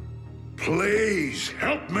human. Please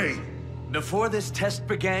help me. Before this test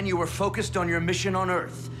began, you were focused on your mission on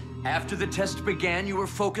Earth. After the test began, you were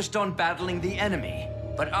focused on battling the enemy.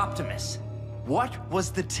 But Optimus, what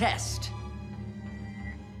was the test?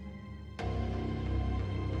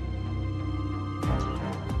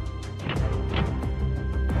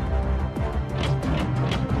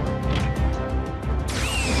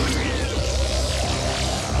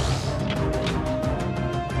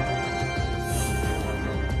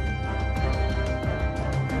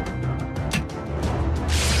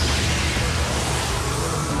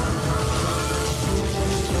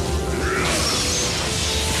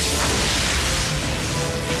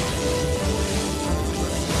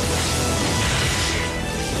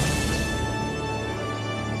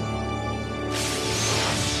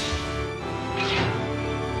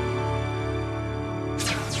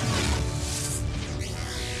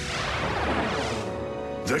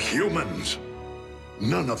 The humans.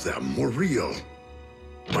 None of them were real.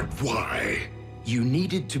 But why? You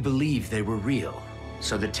needed to believe they were real,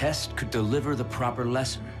 so the test could deliver the proper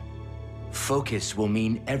lesson. Focus will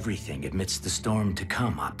mean everything amidst the storm to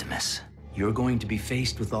come, Optimus. You're going to be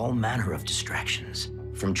faced with all manner of distractions,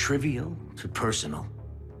 from trivial to personal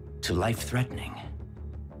to life-threatening.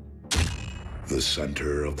 The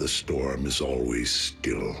center of the storm is always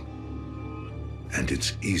still. and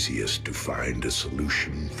it's easiest to find a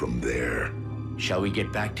solution from there. Shall we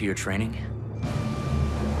get back to your training?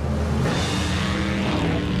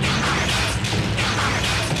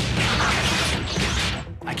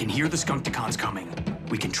 I can hear the Skunkticons coming.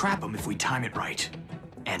 We can trap them if we time it right.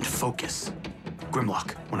 And focus.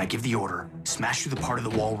 Grimlock, when I give the order, smash through the part of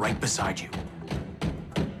the wall right beside you.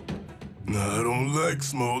 I don't like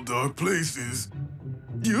small, dark places.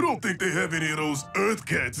 You don't think they have any of those Earth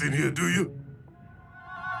cats in here, do you?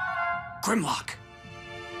 Grimlock!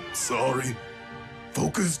 Sorry.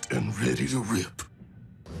 Focused and ready to rip.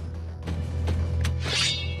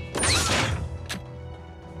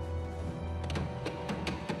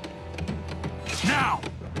 Now!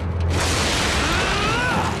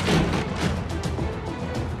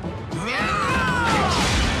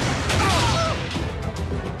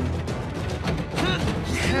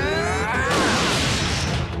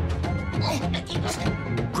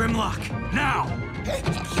 Grimlock, now!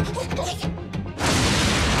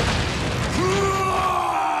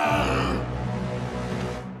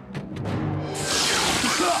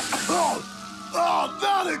 Oh,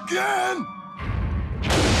 not again!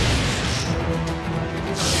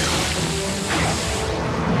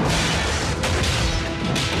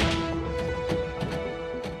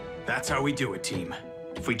 That's how we do it, team.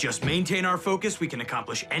 If we just maintain our focus, we can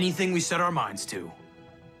accomplish anything we set our minds to.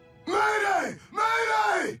 Mayday!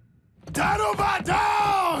 Mayday! Dinobot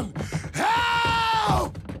down!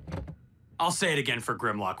 Help! I'll say it again for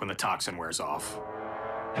Grimlock when the toxin wears off.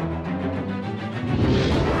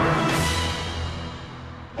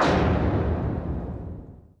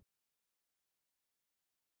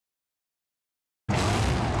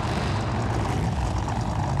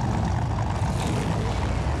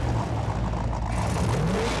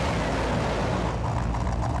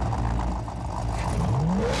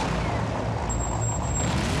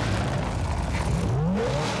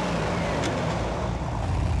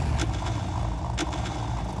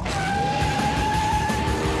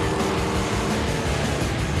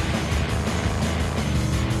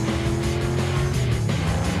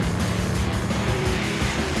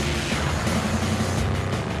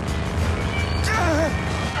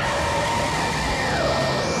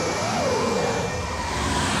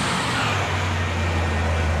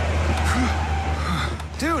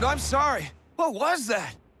 Dude, I'm sorry. What was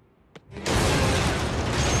that?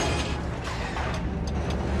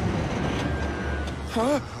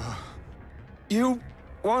 Huh? You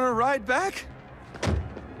want to ride back?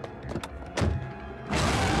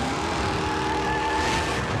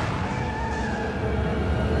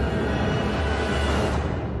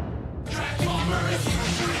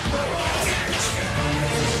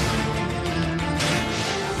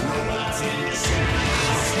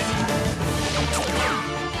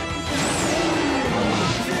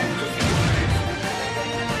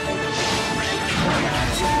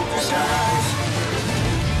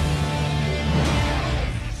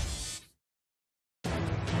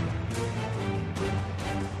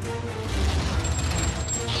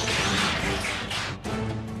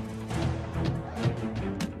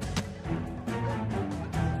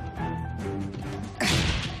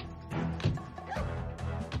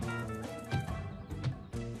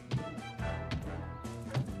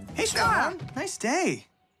 Hey, Sean. Nice day.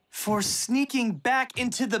 For sneaking back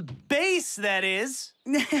into the base, that is.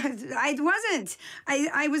 I wasn't.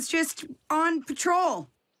 I was just on patrol.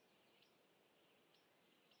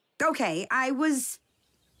 Okay, I was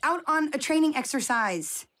out on a training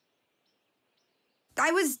exercise.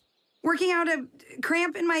 I was working out a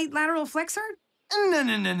cramp in my lateral flexor.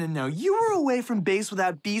 No. You were away from base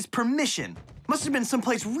without B's permission. Must have been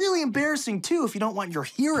someplace really embarrassing, too, if you don't want your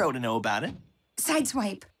hero to know about it.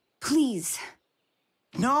 Sideswipe, please.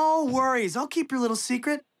 No worries. I'll keep your little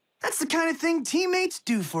secret. That's the kind of thing teammates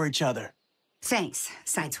do for each other. Thanks,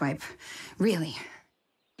 Sideswipe. Really.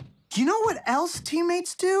 You know what else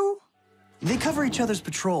teammates do? They cover each other's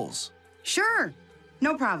patrols. Sure.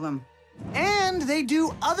 No problem. And they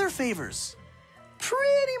do other favors.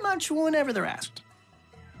 Pretty much whenever they're asked.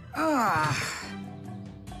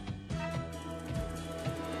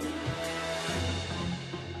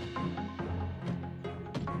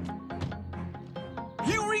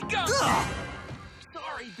 Here we go!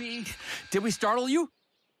 Sorry, B. Did we startle you?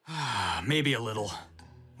 Maybe a little.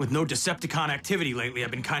 With no Decepticon activity lately,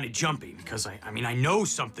 I've been kind of jumpy because I know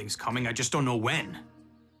something's coming, I just don't know when.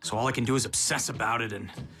 So all I can do is obsess about it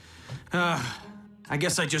and... I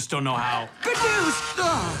guess I just don't know how... Good news!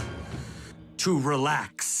 to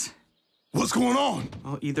relax. What's going on?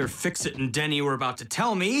 Well, either Fix-It and Denny were about to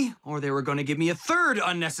tell me, or they were going to give me a third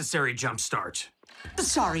unnecessary jump start.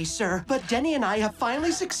 Sorry, sir, but Denny and I have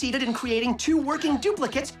finally succeeded in creating 2 working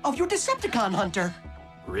duplicates of your Decepticon hunter.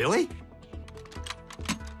 Really?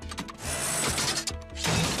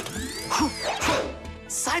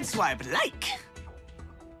 Sideswipe like.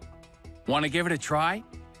 Want to give it a try?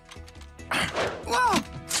 Whoa!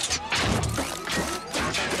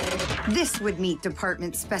 This would meet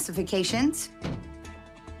department specifications.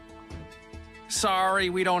 Sorry,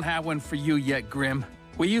 we don't have one for you yet, Grim.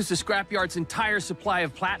 We used the scrapyard's entire supply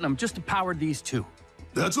of platinum just to power these 2.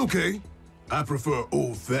 That's okay. I prefer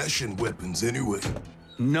old-fashioned weapons anyway.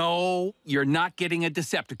 No, you're not getting a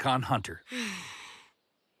Decepticon hunter.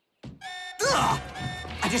 Ugh!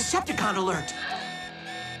 A Decepticon alert!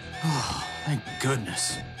 Oh, thank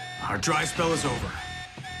goodness. Our dry spell is over.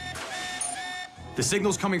 The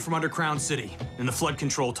signal's coming from under Crown City, in the flood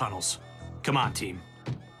control tunnels. Come on, team.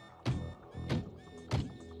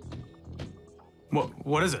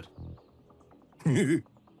 What is it?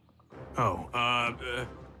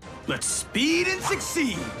 Let's speed and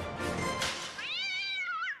succeed!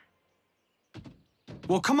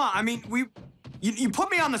 Well, come on, I mean, you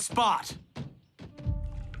put me on the spot.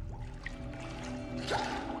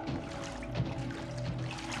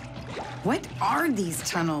 What are these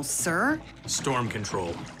tunnels, sir? Storm control.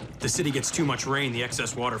 If the city gets too much rain, the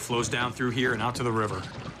excess water flows down through here and out to the river.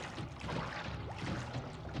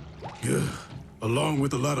 Yeah, along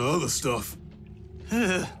with a lot of other stuff.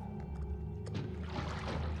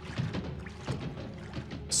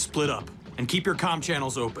 Split up and keep your comm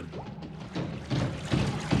channels open.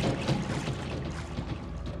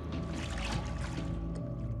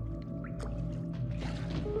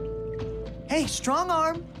 Hey, strong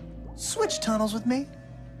arm. Switch tunnels with me.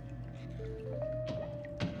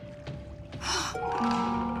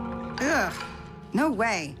 Ugh, no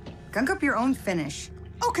way. Gunk up your own finish.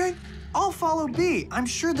 Okay, I'll follow B. I'm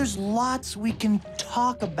sure there's lots we can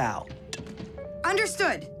talk about.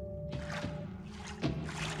 Understood.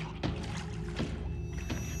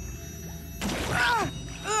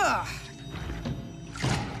 Ugh.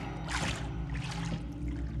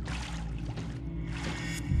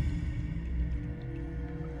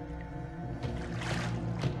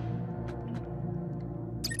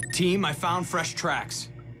 Team, I found fresh tracks.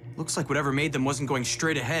 Looks like whatever made them wasn't going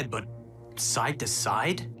straight ahead, but side to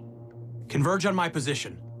side? Converge on my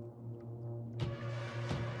position.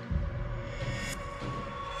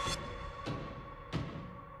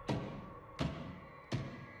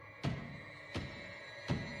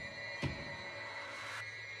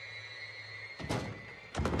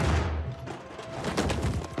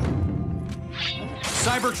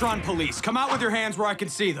 Cybertron police, come out with your hands where I can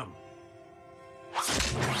see them.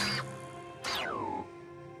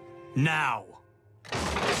 Now.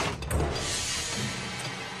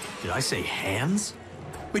 Did I say hands?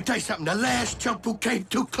 Let me tell you something. The last chump who came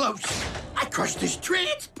too close, I crushed his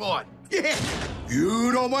transport. Yeah.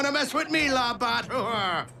 You don't want to mess with me,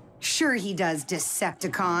 Lobot. Sure he does,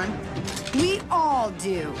 Decepticon. We all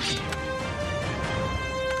do.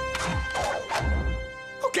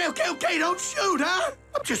 Okay, don't shoot, huh?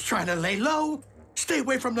 I'm just trying to lay low. Stay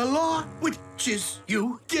away from the law, which is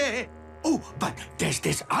you, yeah. Oh, but there's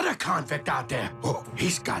this other convict out there. Oh,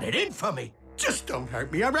 he's got it in for me. Just don't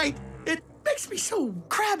hurt me, all right? It makes me so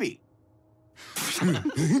crabby.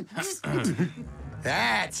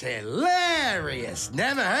 That's hilarious.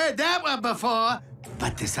 Never heard that one before.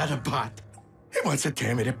 But this other bot, he wants to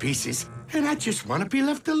tear me to pieces, and I just want to be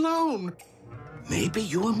left alone. Maybe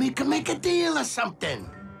you and me can make a deal or something.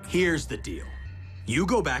 Here's the deal. You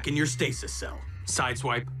go back in your stasis cell.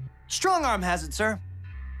 Sideswipe. Strong arm has it, sir.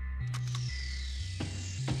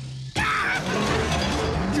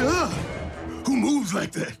 Ugh. Who moves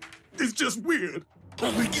like that? It's just weird.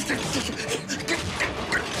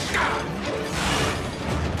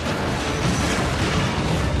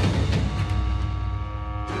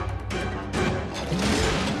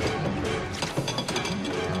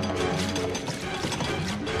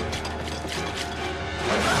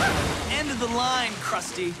 End of the line,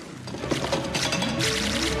 Krusty.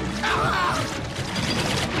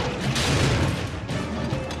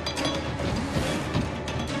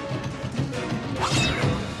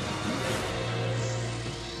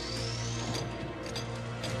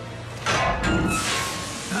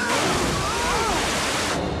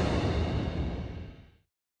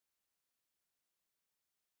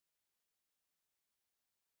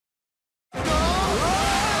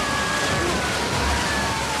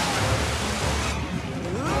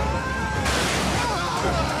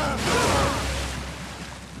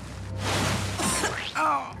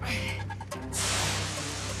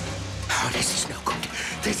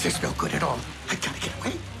 This is no good at all. I gotta get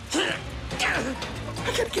away.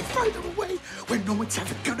 I gotta get farther away where no one's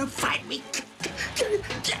ever gonna find me.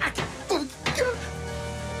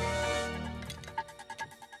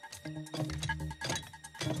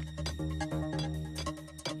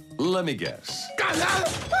 Let me guess.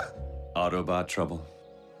 Autobot trouble?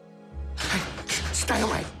 Stay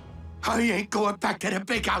away. I ain't going back to the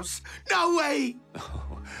big house. No way.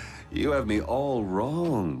 You have me all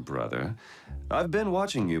wrong, brother. I've been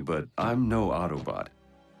watching you, but I'm no Autobot.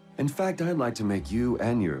 In fact, I'd like to make you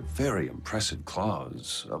and your very impressive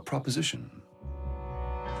claws a proposition.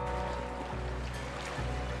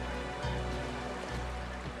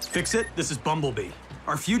 Fix it, this is Bumblebee.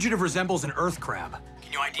 Our fugitive resembles an earth crab.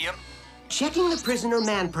 Can you ID him? Checking the prisoner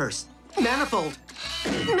man purse. Manifold.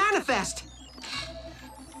 Manifest.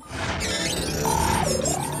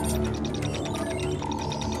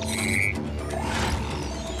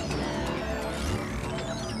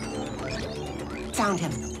 Found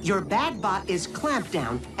him. Your bad bot is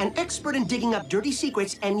Clampdown, an expert in digging up dirty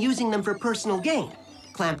secrets and using them for personal gain.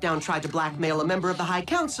 Clampdown tried to blackmail a member of the High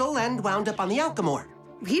Council and wound up on the Alchemore.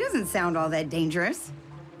 He doesn't sound all that dangerous.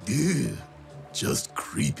 Yeah, just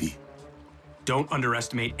creepy. Don't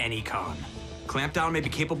underestimate any con. Clampdown may be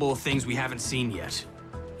capable of things we haven't seen yet.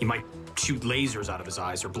 He might shoot lasers out of his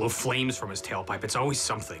eyes or blow flames from his tailpipe. It's always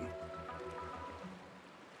something.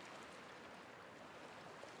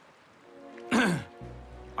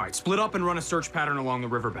 All right, split up and run a search pattern along the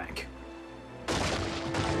riverbank.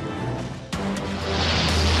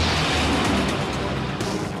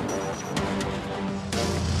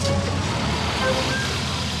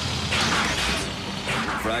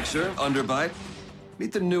 Fracture, Underbite.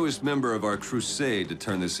 Meet the newest member of our crusade to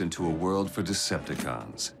turn this into a world for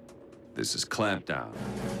Decepticons. This is Clampdown.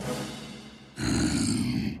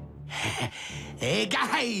 Hey,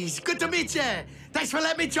 guys. Good to meet you. Thanks for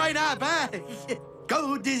letting me join up, huh?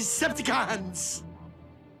 Go Decepticons!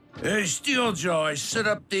 Hey, Steeljaw, I set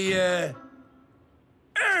up the,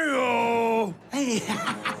 Ayo! Hey,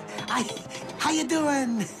 how you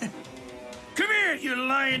doing? Come here, you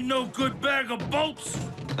lying no-good bag of bolts!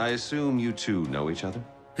 I assume you two know each other?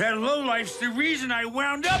 That lowlife's the reason I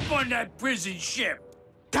wound up on that prison ship.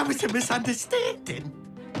 That was a misunderstanding.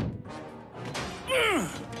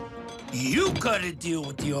 You gotta deal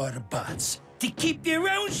with the Autobots to keep their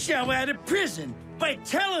own shell out of prison by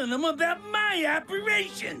telling them about my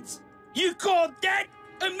operations. You called that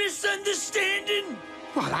a misunderstanding?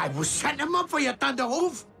 Well, I was setting them up for you,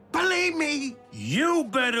 Thunderhoof. Believe me. You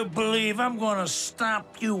better believe I'm gonna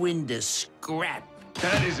stomp you into scrap.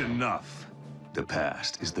 That is enough. The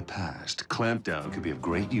past is the past. Clampdown could be of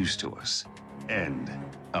great use to us. End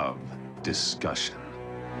of discussion.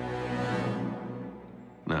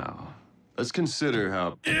 Now, let's consider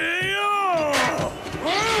how...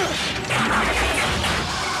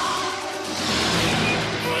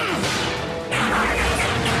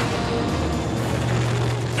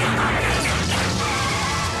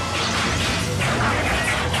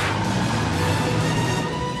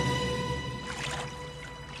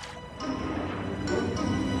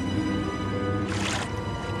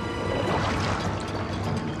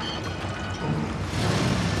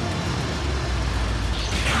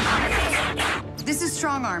 This is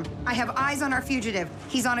Strong Arm. I have eyes on our fugitive.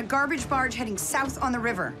 He's on a garbage barge heading south on the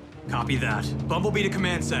river. Copy that. Bumblebee to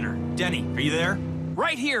command center. Denny, are you there?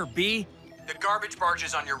 Right here, B. The garbage barge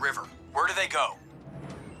is on your river. Where do they go?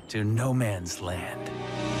 To no man's land.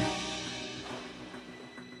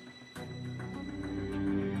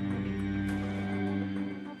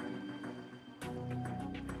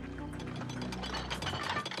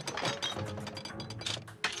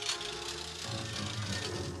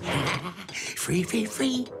 Free, free,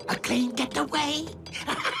 free. A clean getaway.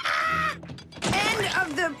 End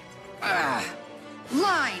of the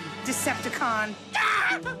line, Decepticon.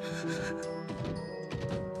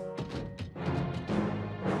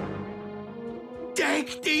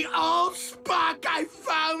 Thank the old Spock, I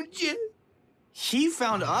found you. He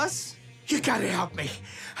found us? You gotta help me.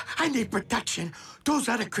 I need protection. Those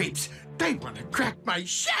other creeps, they want to crack my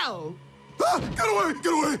shell. Ah, get away,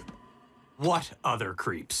 get away. What other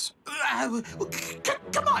creeps? Come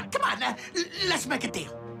on. Let's make a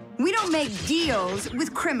deal. We don't make deals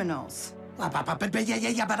with criminals. But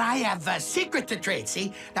I have a secret to trade,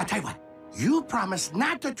 see? Now, tell you what. You promise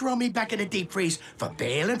not to throw me back in the deep freeze for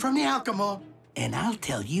bailing from the Alchemore, and I'll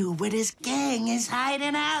tell you where this gang is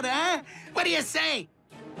hiding out, huh? What do you say?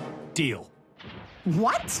 Deal.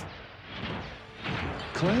 What?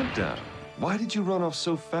 Clampdown, why did you run off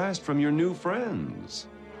so fast from your new friends?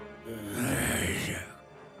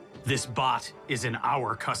 This bot is in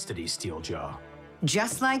our custody, Steeljaw.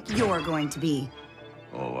 Just like you're going to be.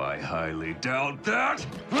 Oh, I highly doubt that.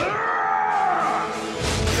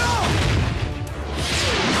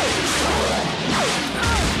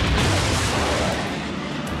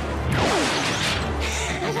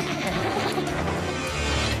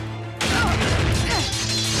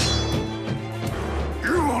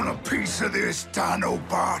 You want a piece of this,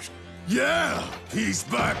 dinobot? Yeah, piece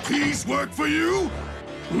by piece work for you?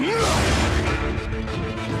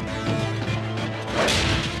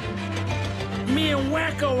 Me and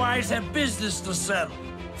Wacko Eyes have business to settle.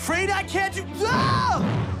 Afraid I can't do...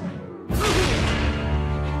 Ah!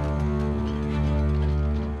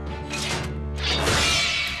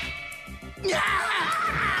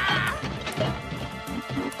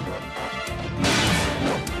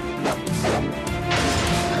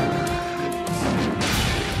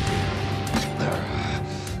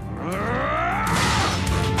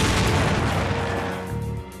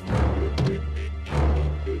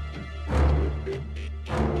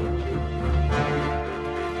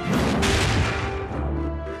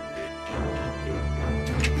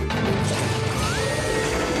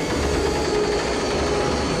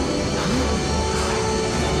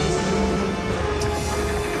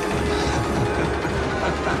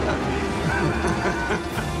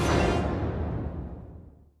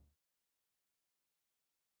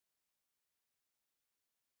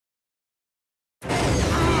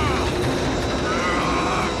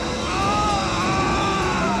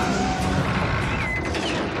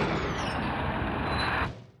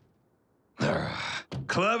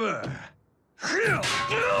 Clever.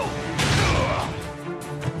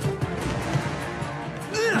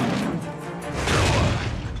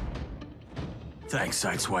 Thanks,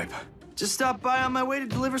 Sideswipe. Just stopped by on my way to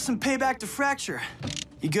deliver some payback to Fracture.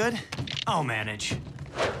 You good? I'll manage.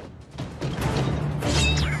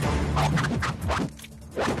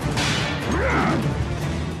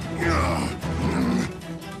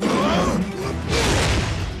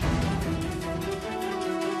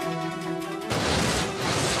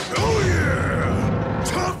 Oh yeah!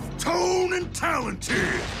 Tough, tone, and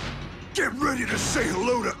talented! Get ready to say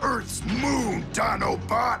hello to Earth's moon,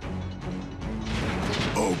 dinobot!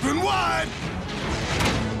 Open wide!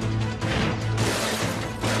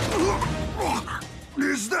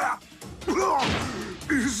 Is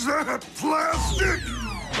that plastic?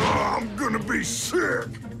 Oh, I'm gonna be sick!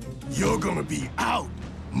 You're gonna be out,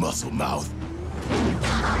 muscle mouth.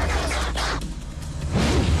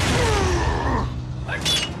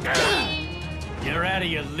 You're out of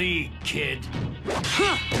your league, kid.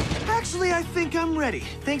 Actually, I think I'm ready,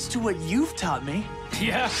 thanks to what you've taught me.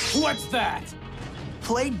 Yeah? What's that?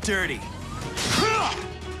 Play dirty.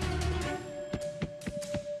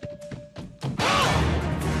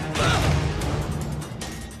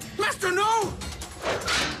 Master, no!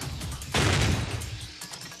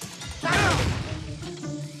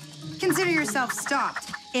 Consider yourself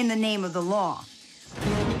stopped in the name of the law.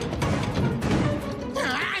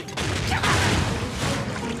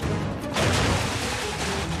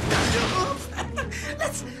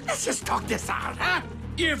 Let's just talk this out, huh?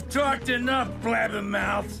 You've talked enough,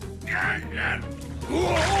 blabbermouth.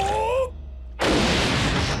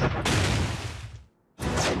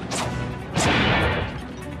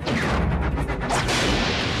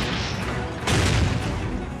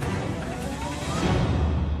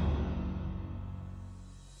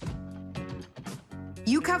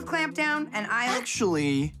 You cuff Clamp down, and I'll...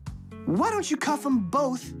 Actually, why don't you cuff them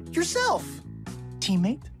both yourself,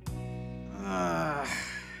 teammate?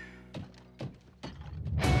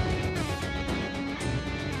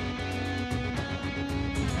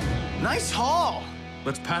 Nice haul!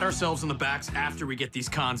 Let's pat ourselves on the backs after we get these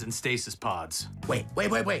cons in stasis pods. Wait.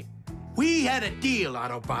 We had a deal,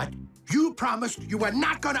 Autobot. You promised you were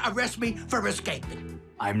not gonna arrest me for escaping.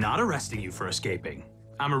 I'm not arresting you for escaping.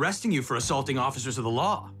 I'm arresting you for assaulting officers of the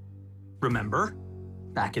law. Remember?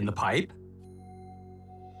 Back in the pipe?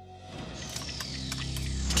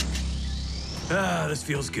 Ah, this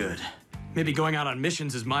feels good. Maybe going out on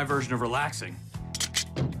missions is my version of relaxing.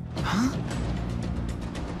 Huh?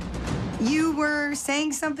 You were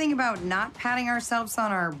saying something about not patting ourselves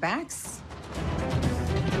on our backs?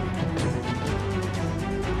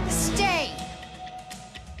 Stay!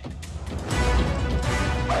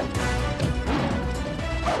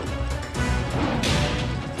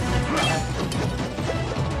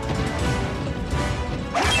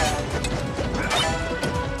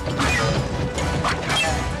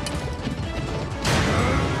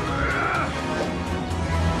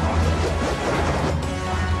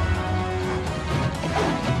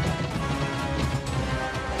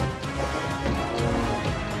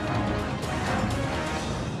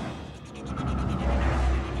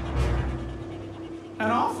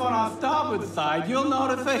 And off on our starboard side, you'll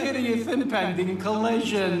notice a hideous impending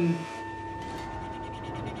collision.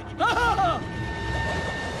 All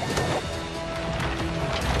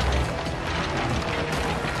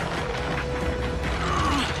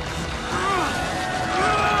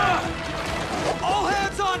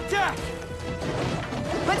hands on deck!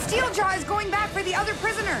 But Steeljaw is going back for the other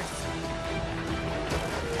prisoners.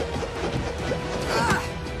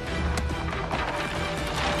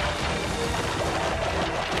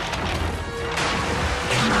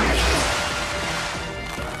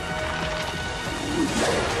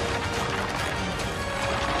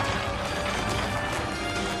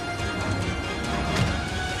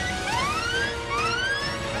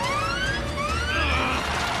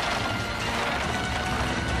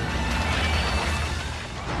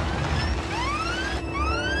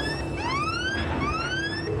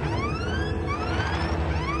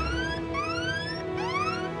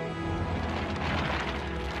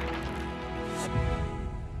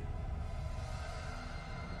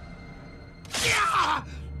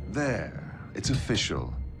 There, it's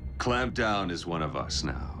official. Clampdown is one of us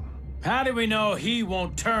now. How do we know he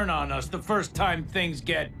won't turn on us the first time things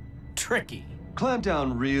get tricky?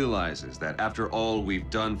 Clampdown realizes that after all we've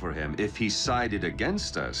done for him, if he sided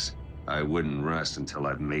against us, I wouldn't rest until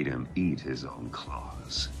I've made him eat his own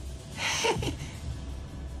claws.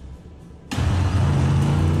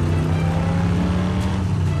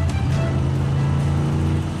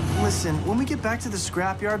 Listen, when we get back to the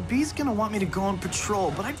scrapyard, B's gonna want me to go on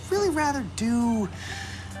patrol, but I'd really rather do,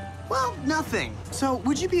 well, nothing. So,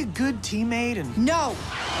 would you be a good teammate and— No!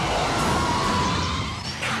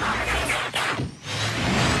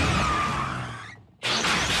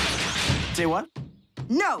 Say what?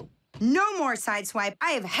 No! No more Sideswipe.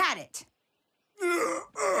 I have had it.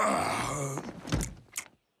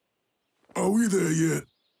 Are we there yet?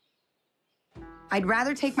 I'd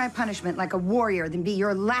rather take my punishment like a warrior than be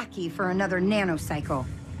your lackey for another nanocycle.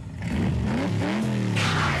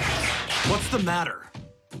 What's the matter?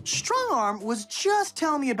 Strongarm was just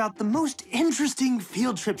telling me about the most interesting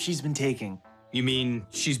field trip she's been taking. You mean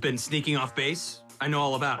she's been sneaking off base? I know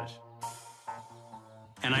all about it.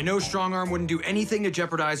 And I know Strongarm wouldn't do anything to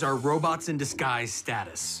jeopardize our robots in disguise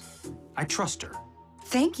status. I trust her.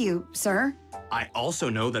 Thank you, sir. I also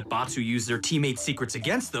know that bots who use their teammates' secrets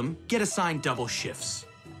against them get assigned double shifts.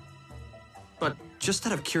 But just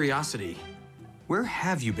out of curiosity, where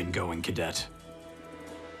have you been going, Cadet?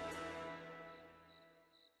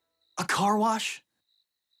 A car wash?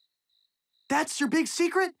 That's your big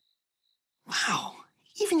secret? Wow,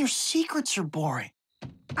 even your secrets are boring.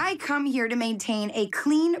 I come here to maintain a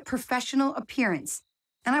clean, professional appearance.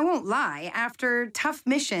 And I won't lie, after tough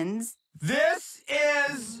missions... This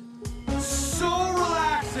is so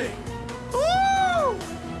relaxing! Woo!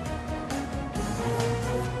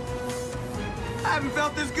 I haven't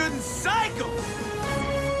felt this good in cycles!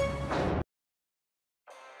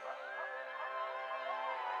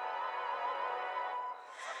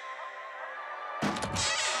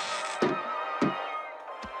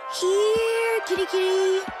 Here, kitty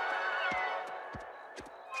kitty.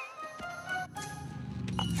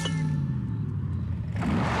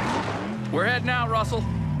 We're heading out, Russell.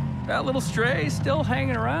 That little stray still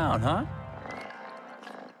hanging around, huh?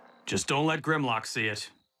 Just don't let Grimlock see it.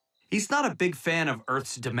 He's not a big fan of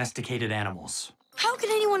Earth's domesticated animals. How can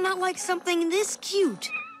anyone not like something this cute?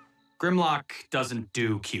 Grimlock doesn't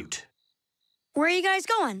do cute. Where are you guys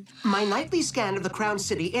going? My nightly scan of the Crown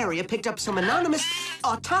City area picked up some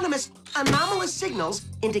autonomous, anomalous signals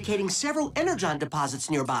indicating several energon deposits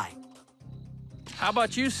nearby. How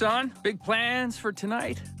about you, son? Big plans for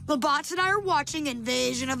tonight? The bots and I are watching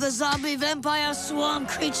Invasion of the Zombie Vampire Swamp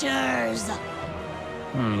Creatures.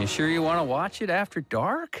 You sure you want to watch it after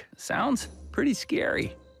dark? Sounds pretty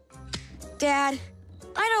scary. Dad,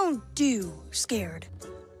 I don't do scared.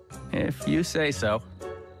 If you say so.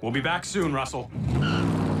 We'll be back soon, Russell.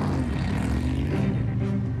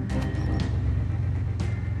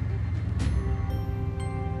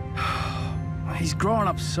 He's growing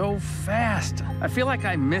up so fast. I feel like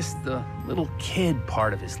I missed the little kid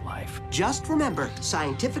part of his life. Just remember,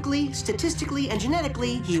 scientifically, statistically, and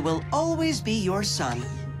genetically, he will always be your son.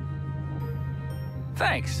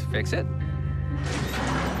 Thanks, Fix-It.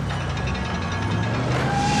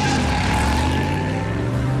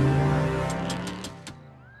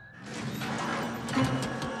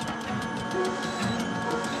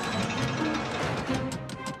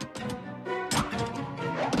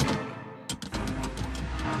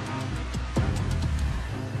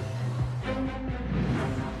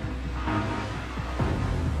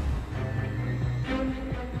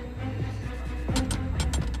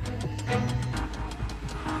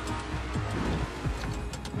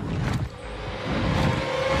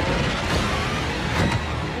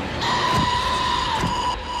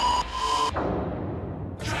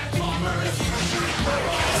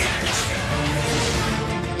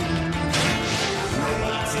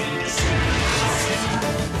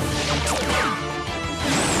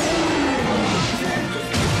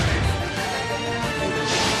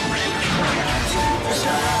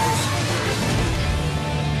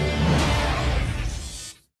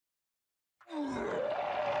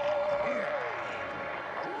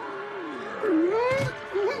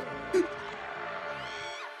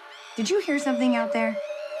 Did you hear something out there?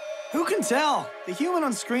 Who can tell? The human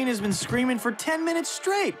on screen has been screaming for 10 minutes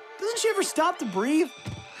straight. Doesn't she ever stop to breathe?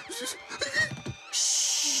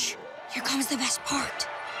 Shh! Here comes the best part.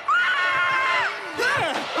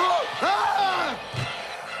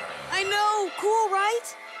 I know! Cool,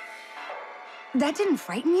 right? That didn't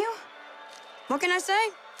frighten you? What can I say?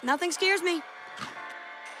 Nothing scares me.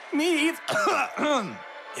 Me either.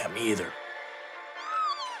 Yeah, me either.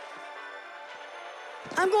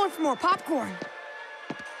 I'm going for more popcorn.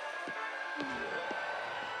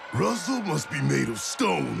 Russell must be made of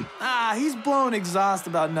stone. Ah, he's blowing exhaust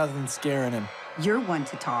about nothing scaring him. You're one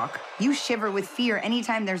to talk. You shiver with fear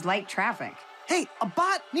anytime there's light traffic. Hey, a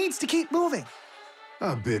bot needs to keep moving.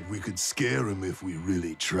 I bet we could scare him if we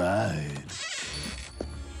really tried.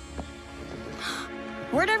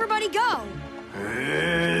 Where'd everybody go?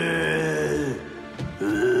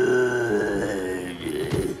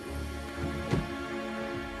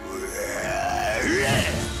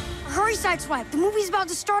 Hurry, Sideswipe. The movie's about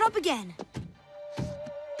to start up again.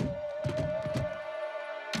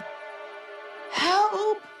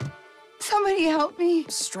 Help! Somebody help me.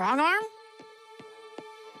 Strong arm?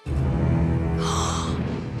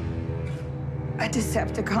 A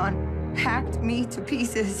Decepticon hacked me to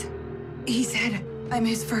pieces. He said I'm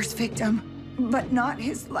his first victim, but not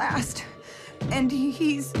his last. And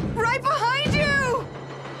he's right behind you!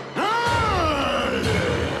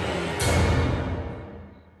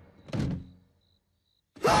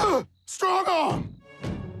 Strong arm!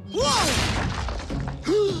 Whoa!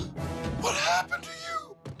 What happened to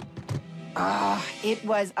you? It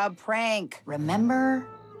was a prank, remember?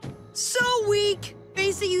 So weak!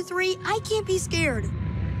 Face it, you three. I can't be scared.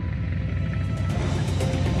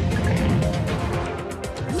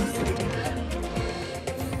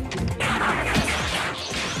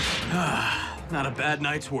 Not a bad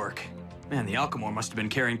night's work. Man, the Alchemore must have been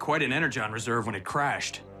carrying quite an energon reserve when it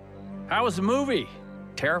crashed. How was the movie?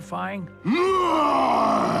 Terrifying?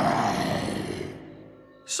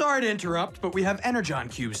 Sorry to interrupt, but we have energon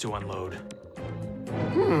cubes to unload.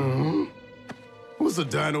 What's a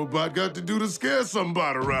dinobot got to do to scare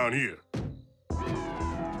somebody around here?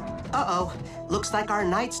 Uh-oh. Looks like our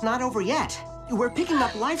night's not over yet. We're picking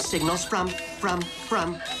up life signals from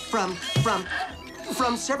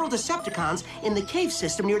several Decepticons in the cave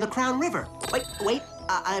system near the Crown River. Wait,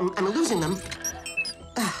 I'm losing them.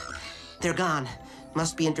 They're gone.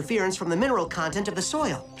 Must be interference from the mineral content of the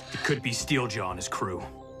soil. It could be Steeljaw and his crew.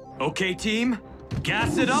 Okay, team,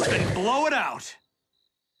 gas it up and blow it out.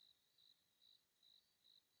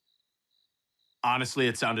 Honestly,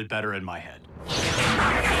 it sounded better in my head.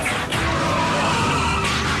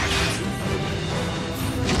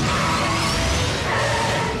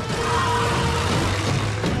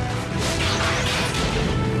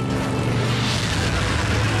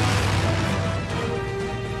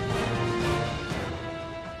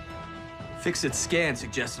 Fix-It scan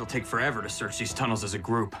suggests it'll take forever to search these tunnels as a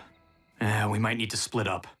group. We might need to split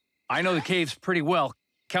up. I know the caves pretty well.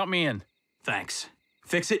 Count me in. Thanks.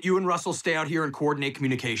 Fix-It, you and Russell stay out here and coordinate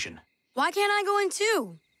communication. Why can't I go in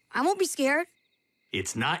too? I won't be scared.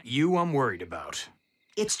 It's not you I'm worried about.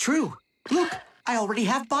 It's true. Look, I already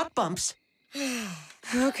have bot bumps.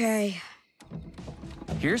 Okay.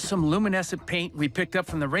 Here's some luminescent paint we picked up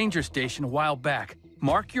from the ranger station a while back.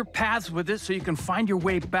 Mark your paths with it so you can find your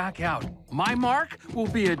way back out. My mark will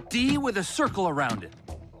be a D with a circle around it.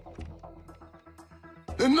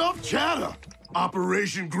 Enough chatter!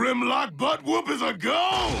 Operation Grimlock Butt Whoop is a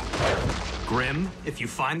go! Grim, if you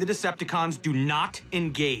find the Decepticons, do not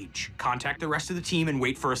engage. Contact the rest of the team and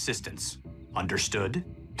wait for assistance. Understood?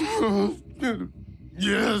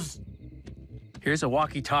 Yes. Here's a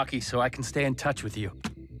walkie-talkie so I can stay in touch with you.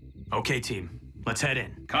 Okay, team. Let's head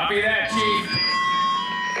in. Copy that, Chief.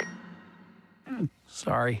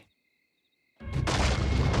 Sorry.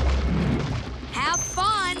 Have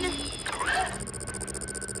fun!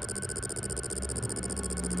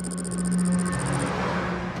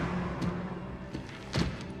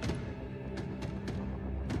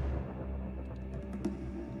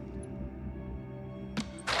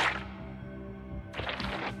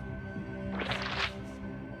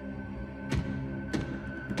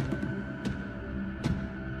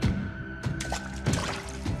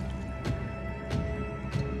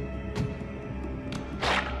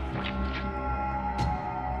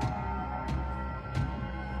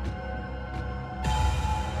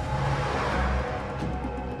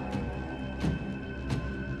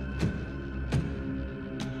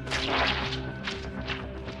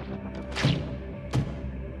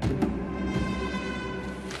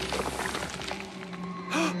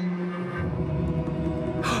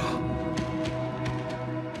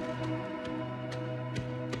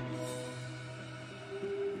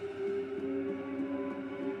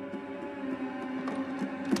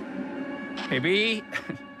 Hey, B,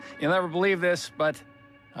 you'll never believe this, but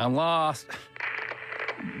I'm lost.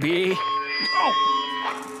 B. Oh.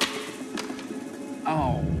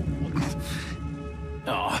 Oh.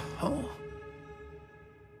 Oh.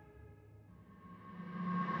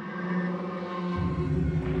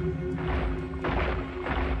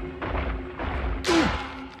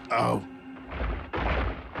 Ow.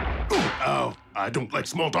 Ow. I don't like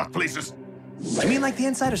small, dark places. You mean like the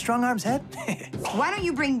inside of Strong Arm's head? Why don't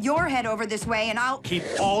you bring your head over this way and I'll... Keep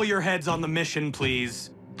all your heads on the mission,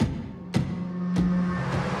 please.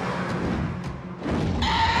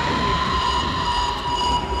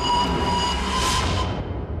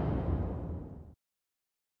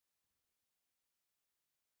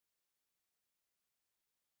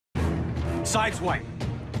 Sideswipe.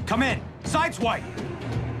 Come in. Sideswipe.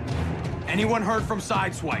 Anyone heard from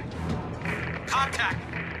Sideswipe? Contact.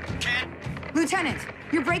 Kid. Lieutenant,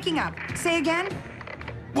 you're breaking up. Say again?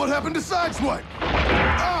 What happened to Sideswipe?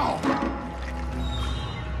 Ow!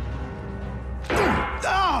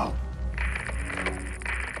 Ow!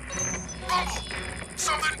 Bumble!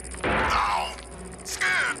 Something! Ow!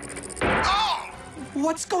 Scared! Ow!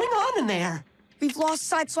 What's going on in there? We've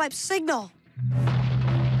lost Sideswipe's signal.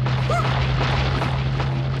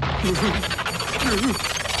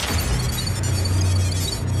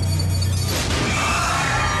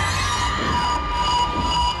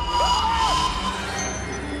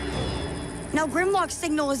 Now Grimlock's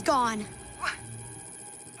signal is gone.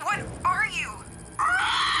 What are you?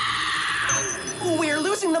 We're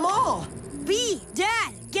losing them all. B,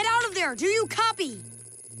 Dad, get out of there. Do you copy?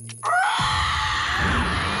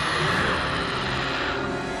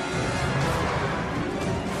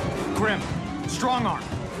 Grim. Strong Arm.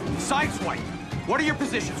 Sideswipe. What are your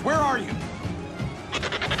positions? Where are you?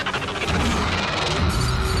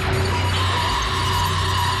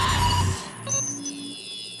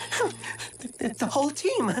 The whole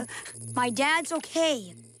team. My dad's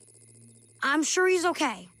okay. I'm sure he's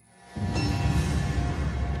okay.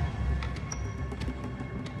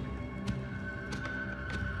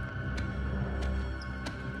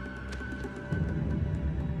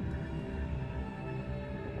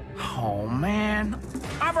 Oh, man.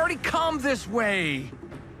 I've already come this way.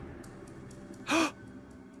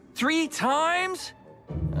 3 times?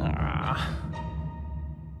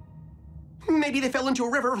 Maybe they fell into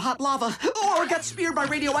a river of hot lava, or got speared by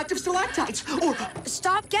radioactive stalactites, or...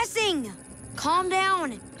 Stop guessing! Calm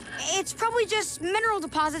down. It's probably just mineral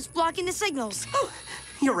deposits blocking the signals. Oh,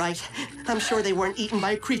 you're right. I'm sure they weren't eaten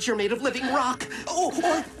by a creature made of living rock. Oh,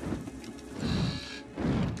 or...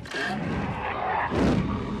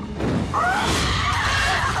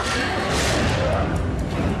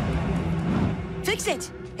 Fix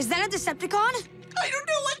it! Is that a Decepticon? I don't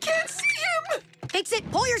know, I can't see him! Fix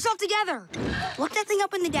it! Pull yourself together! Look that thing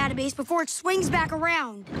up in the database before it swings back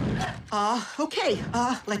around. Okay.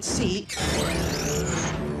 Let's see.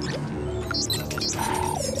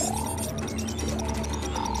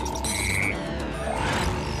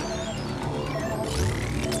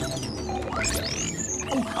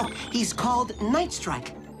 Oh, he's called Night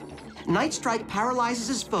Strike. Night Strike paralyzes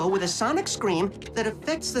his foe with a sonic scream that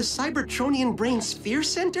affects the Cybertronian brain's fear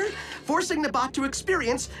center, forcing the bot to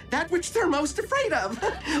experience that which they're most afraid of.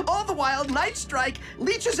 All the while, Night Strike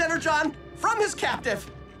leeches energon from his captive.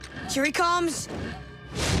 Here he comes.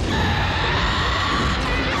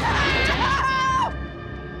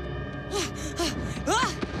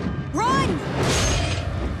 Run!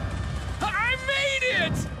 I made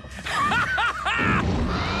it!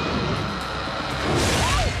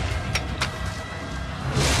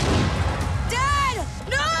 Dad!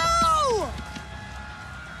 No!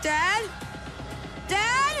 Dad?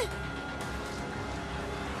 Dad?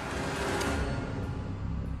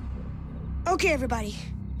 Okay, everybody.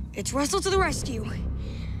 It's Russell to the rescue.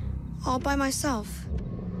 All by myself.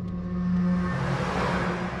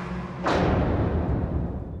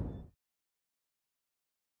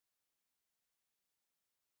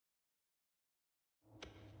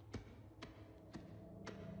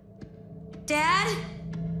 Dad?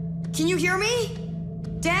 Can you hear me?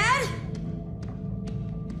 Dad?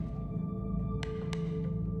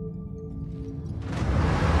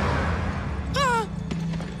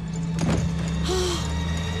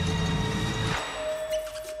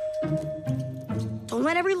 Don't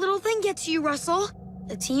let every little thing get to you, Russell.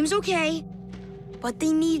 The team's okay, but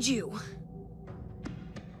they need you.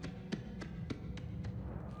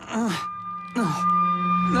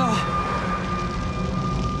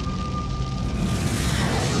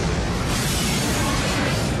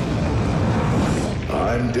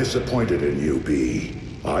 I'm disappointed in you, B.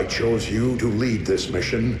 I chose you to lead this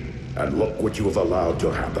mission, and look what you have allowed to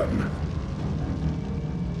happen.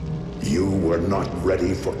 You were not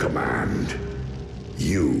ready for command.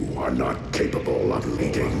 You are not capable of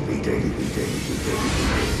leading.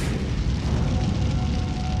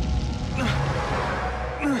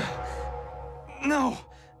 No.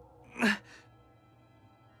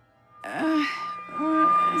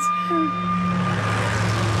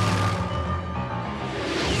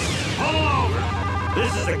 Pull over!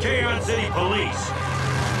 This is the Chaos City Police.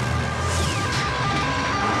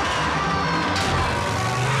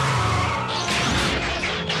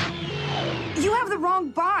 You have the wrong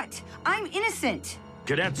bot. I'm innocent.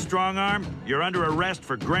 Cadet Strongarm, you're under arrest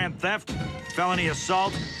for grand theft, felony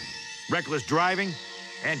assault, reckless driving,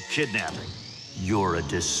 and kidnapping. You're a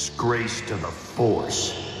disgrace to the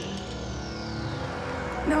Force.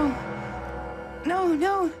 No.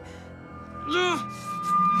 No.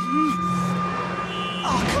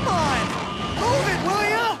 Oh, come on! Move it, will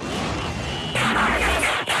ya?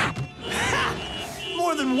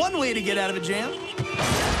 More than one way to get out of a jam.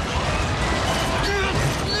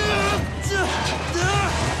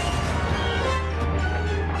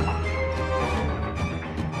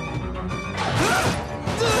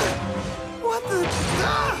 What the?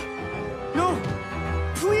 No!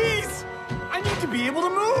 Please! I need to be able to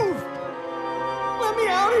move! Let me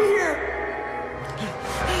out of here!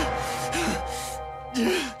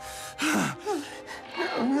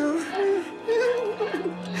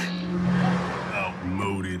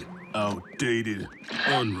 Outmoded, outdated,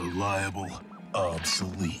 unreliable,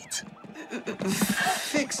 obsolete.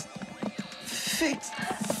 Fix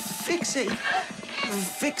it.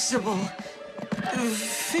 Fixable.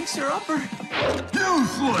 Fixer-upper.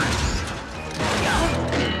 Useless!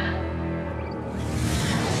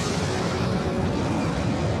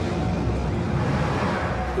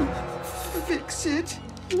 Fix it.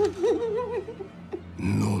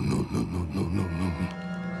 No.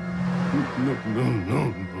 Leave me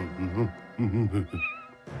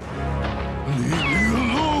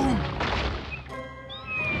alone!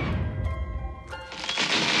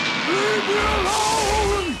 Leave me alone!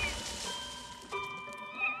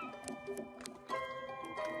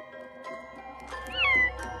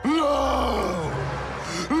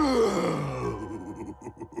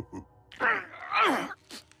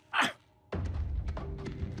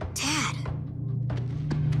 Dad.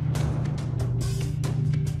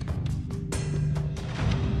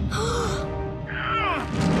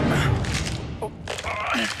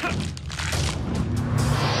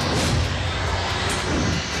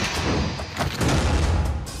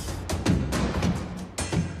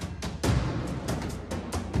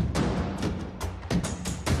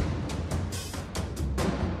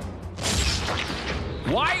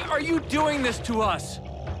 Why are you doing this to us?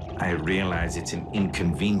 I realize it's an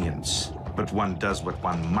inconvenience, but one does what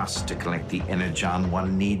one must to collect the energon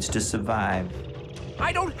one needs to survive.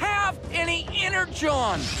 I don't have any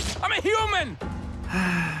energon! I'm a human!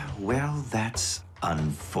 Well, that's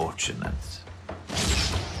unfortunate.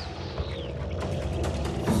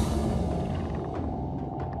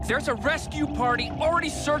 There's a rescue party already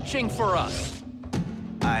searching for us.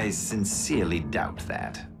 I sincerely doubt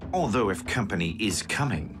that. Although if company is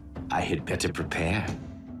coming, I had better prepare.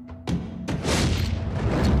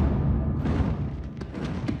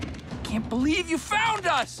 Can't believe you found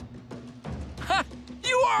us! Ha!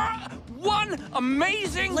 You are one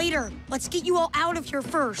amazing... Later, let's get you all out of here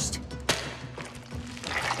first.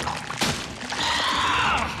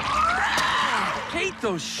 I hate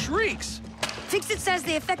those shrieks. Fix-It says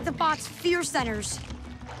they affect the bot's fear centers.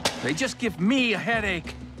 They just give me a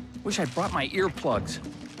headache. Wish I brought my earplugs.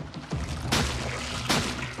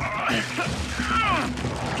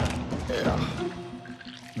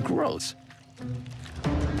 Gross.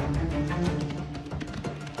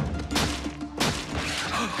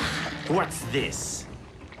 What's this?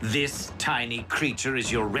 This tiny creature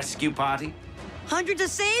is your rescue party? Hundreds of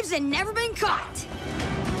saves and never been caught.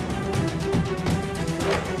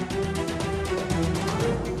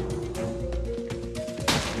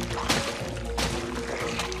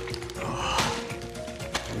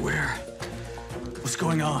 Where? What's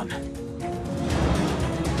going on?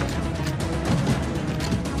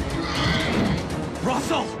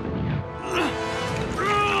 Russell!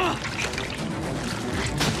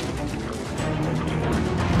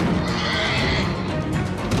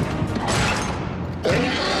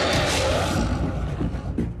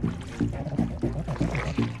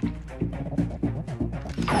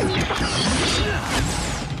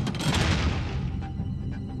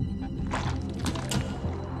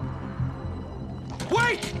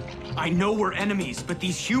 Wait! I know we're enemies, but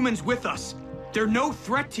these humans with us, they're no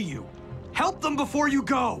threat to you. Help them before you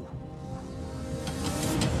go!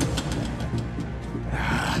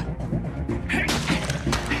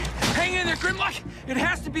 there, Grimlock! It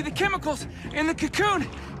has to be the chemicals in the cocoon,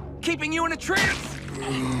 keeping you in a trance!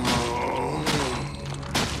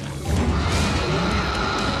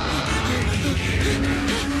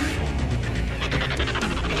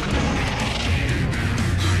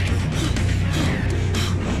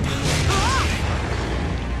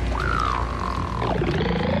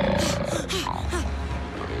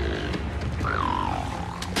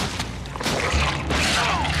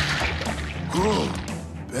 Oh,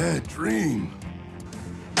 bad dream.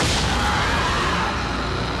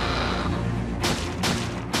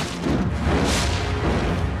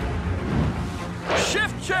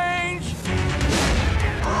 Shift change!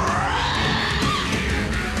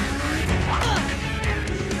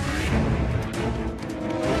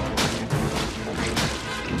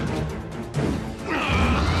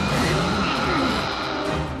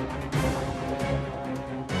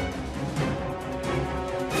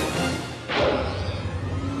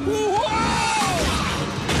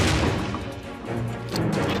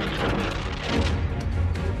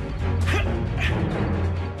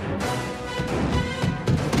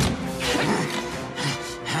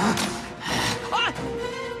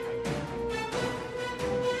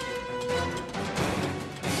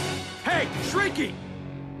 Hey, Shrieky!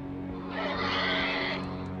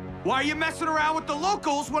 Why are you messing around with the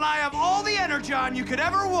locals when I have all the energon you could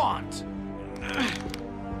ever want?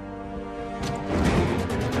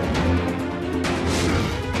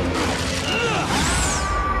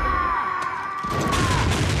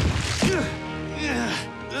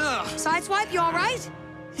 Sideswipe, you all right?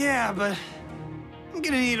 Yeah, but I'm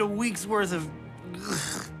gonna need a week's worth of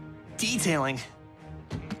detailing.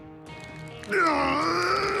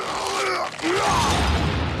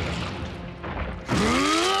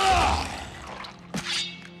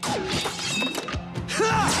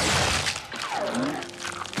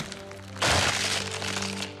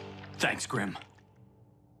 Thanks, Grim.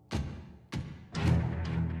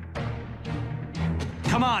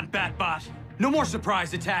 Come on, Batbot. No more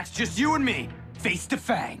surprise attacks, just you and me, face to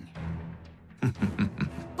Fang.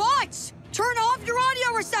 Bots! Turn off your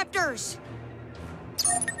audio receptors!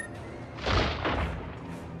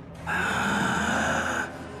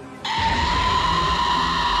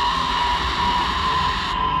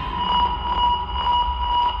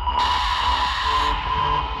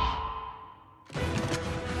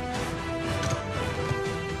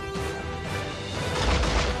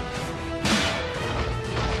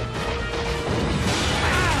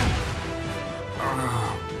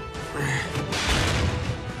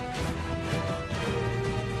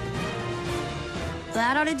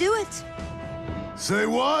 That ought to do it. Say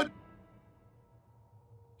what?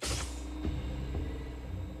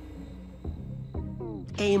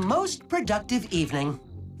 A most productive evening.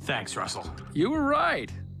 Thanks, Russell. You were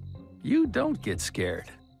right. You don't get scared.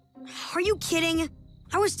 Are you kidding?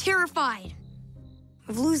 I was terrified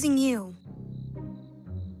of losing you.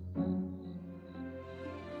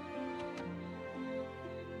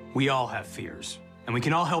 We all have fears, and we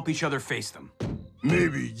can all help each other face them.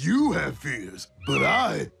 Maybe you have fears, but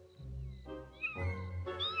I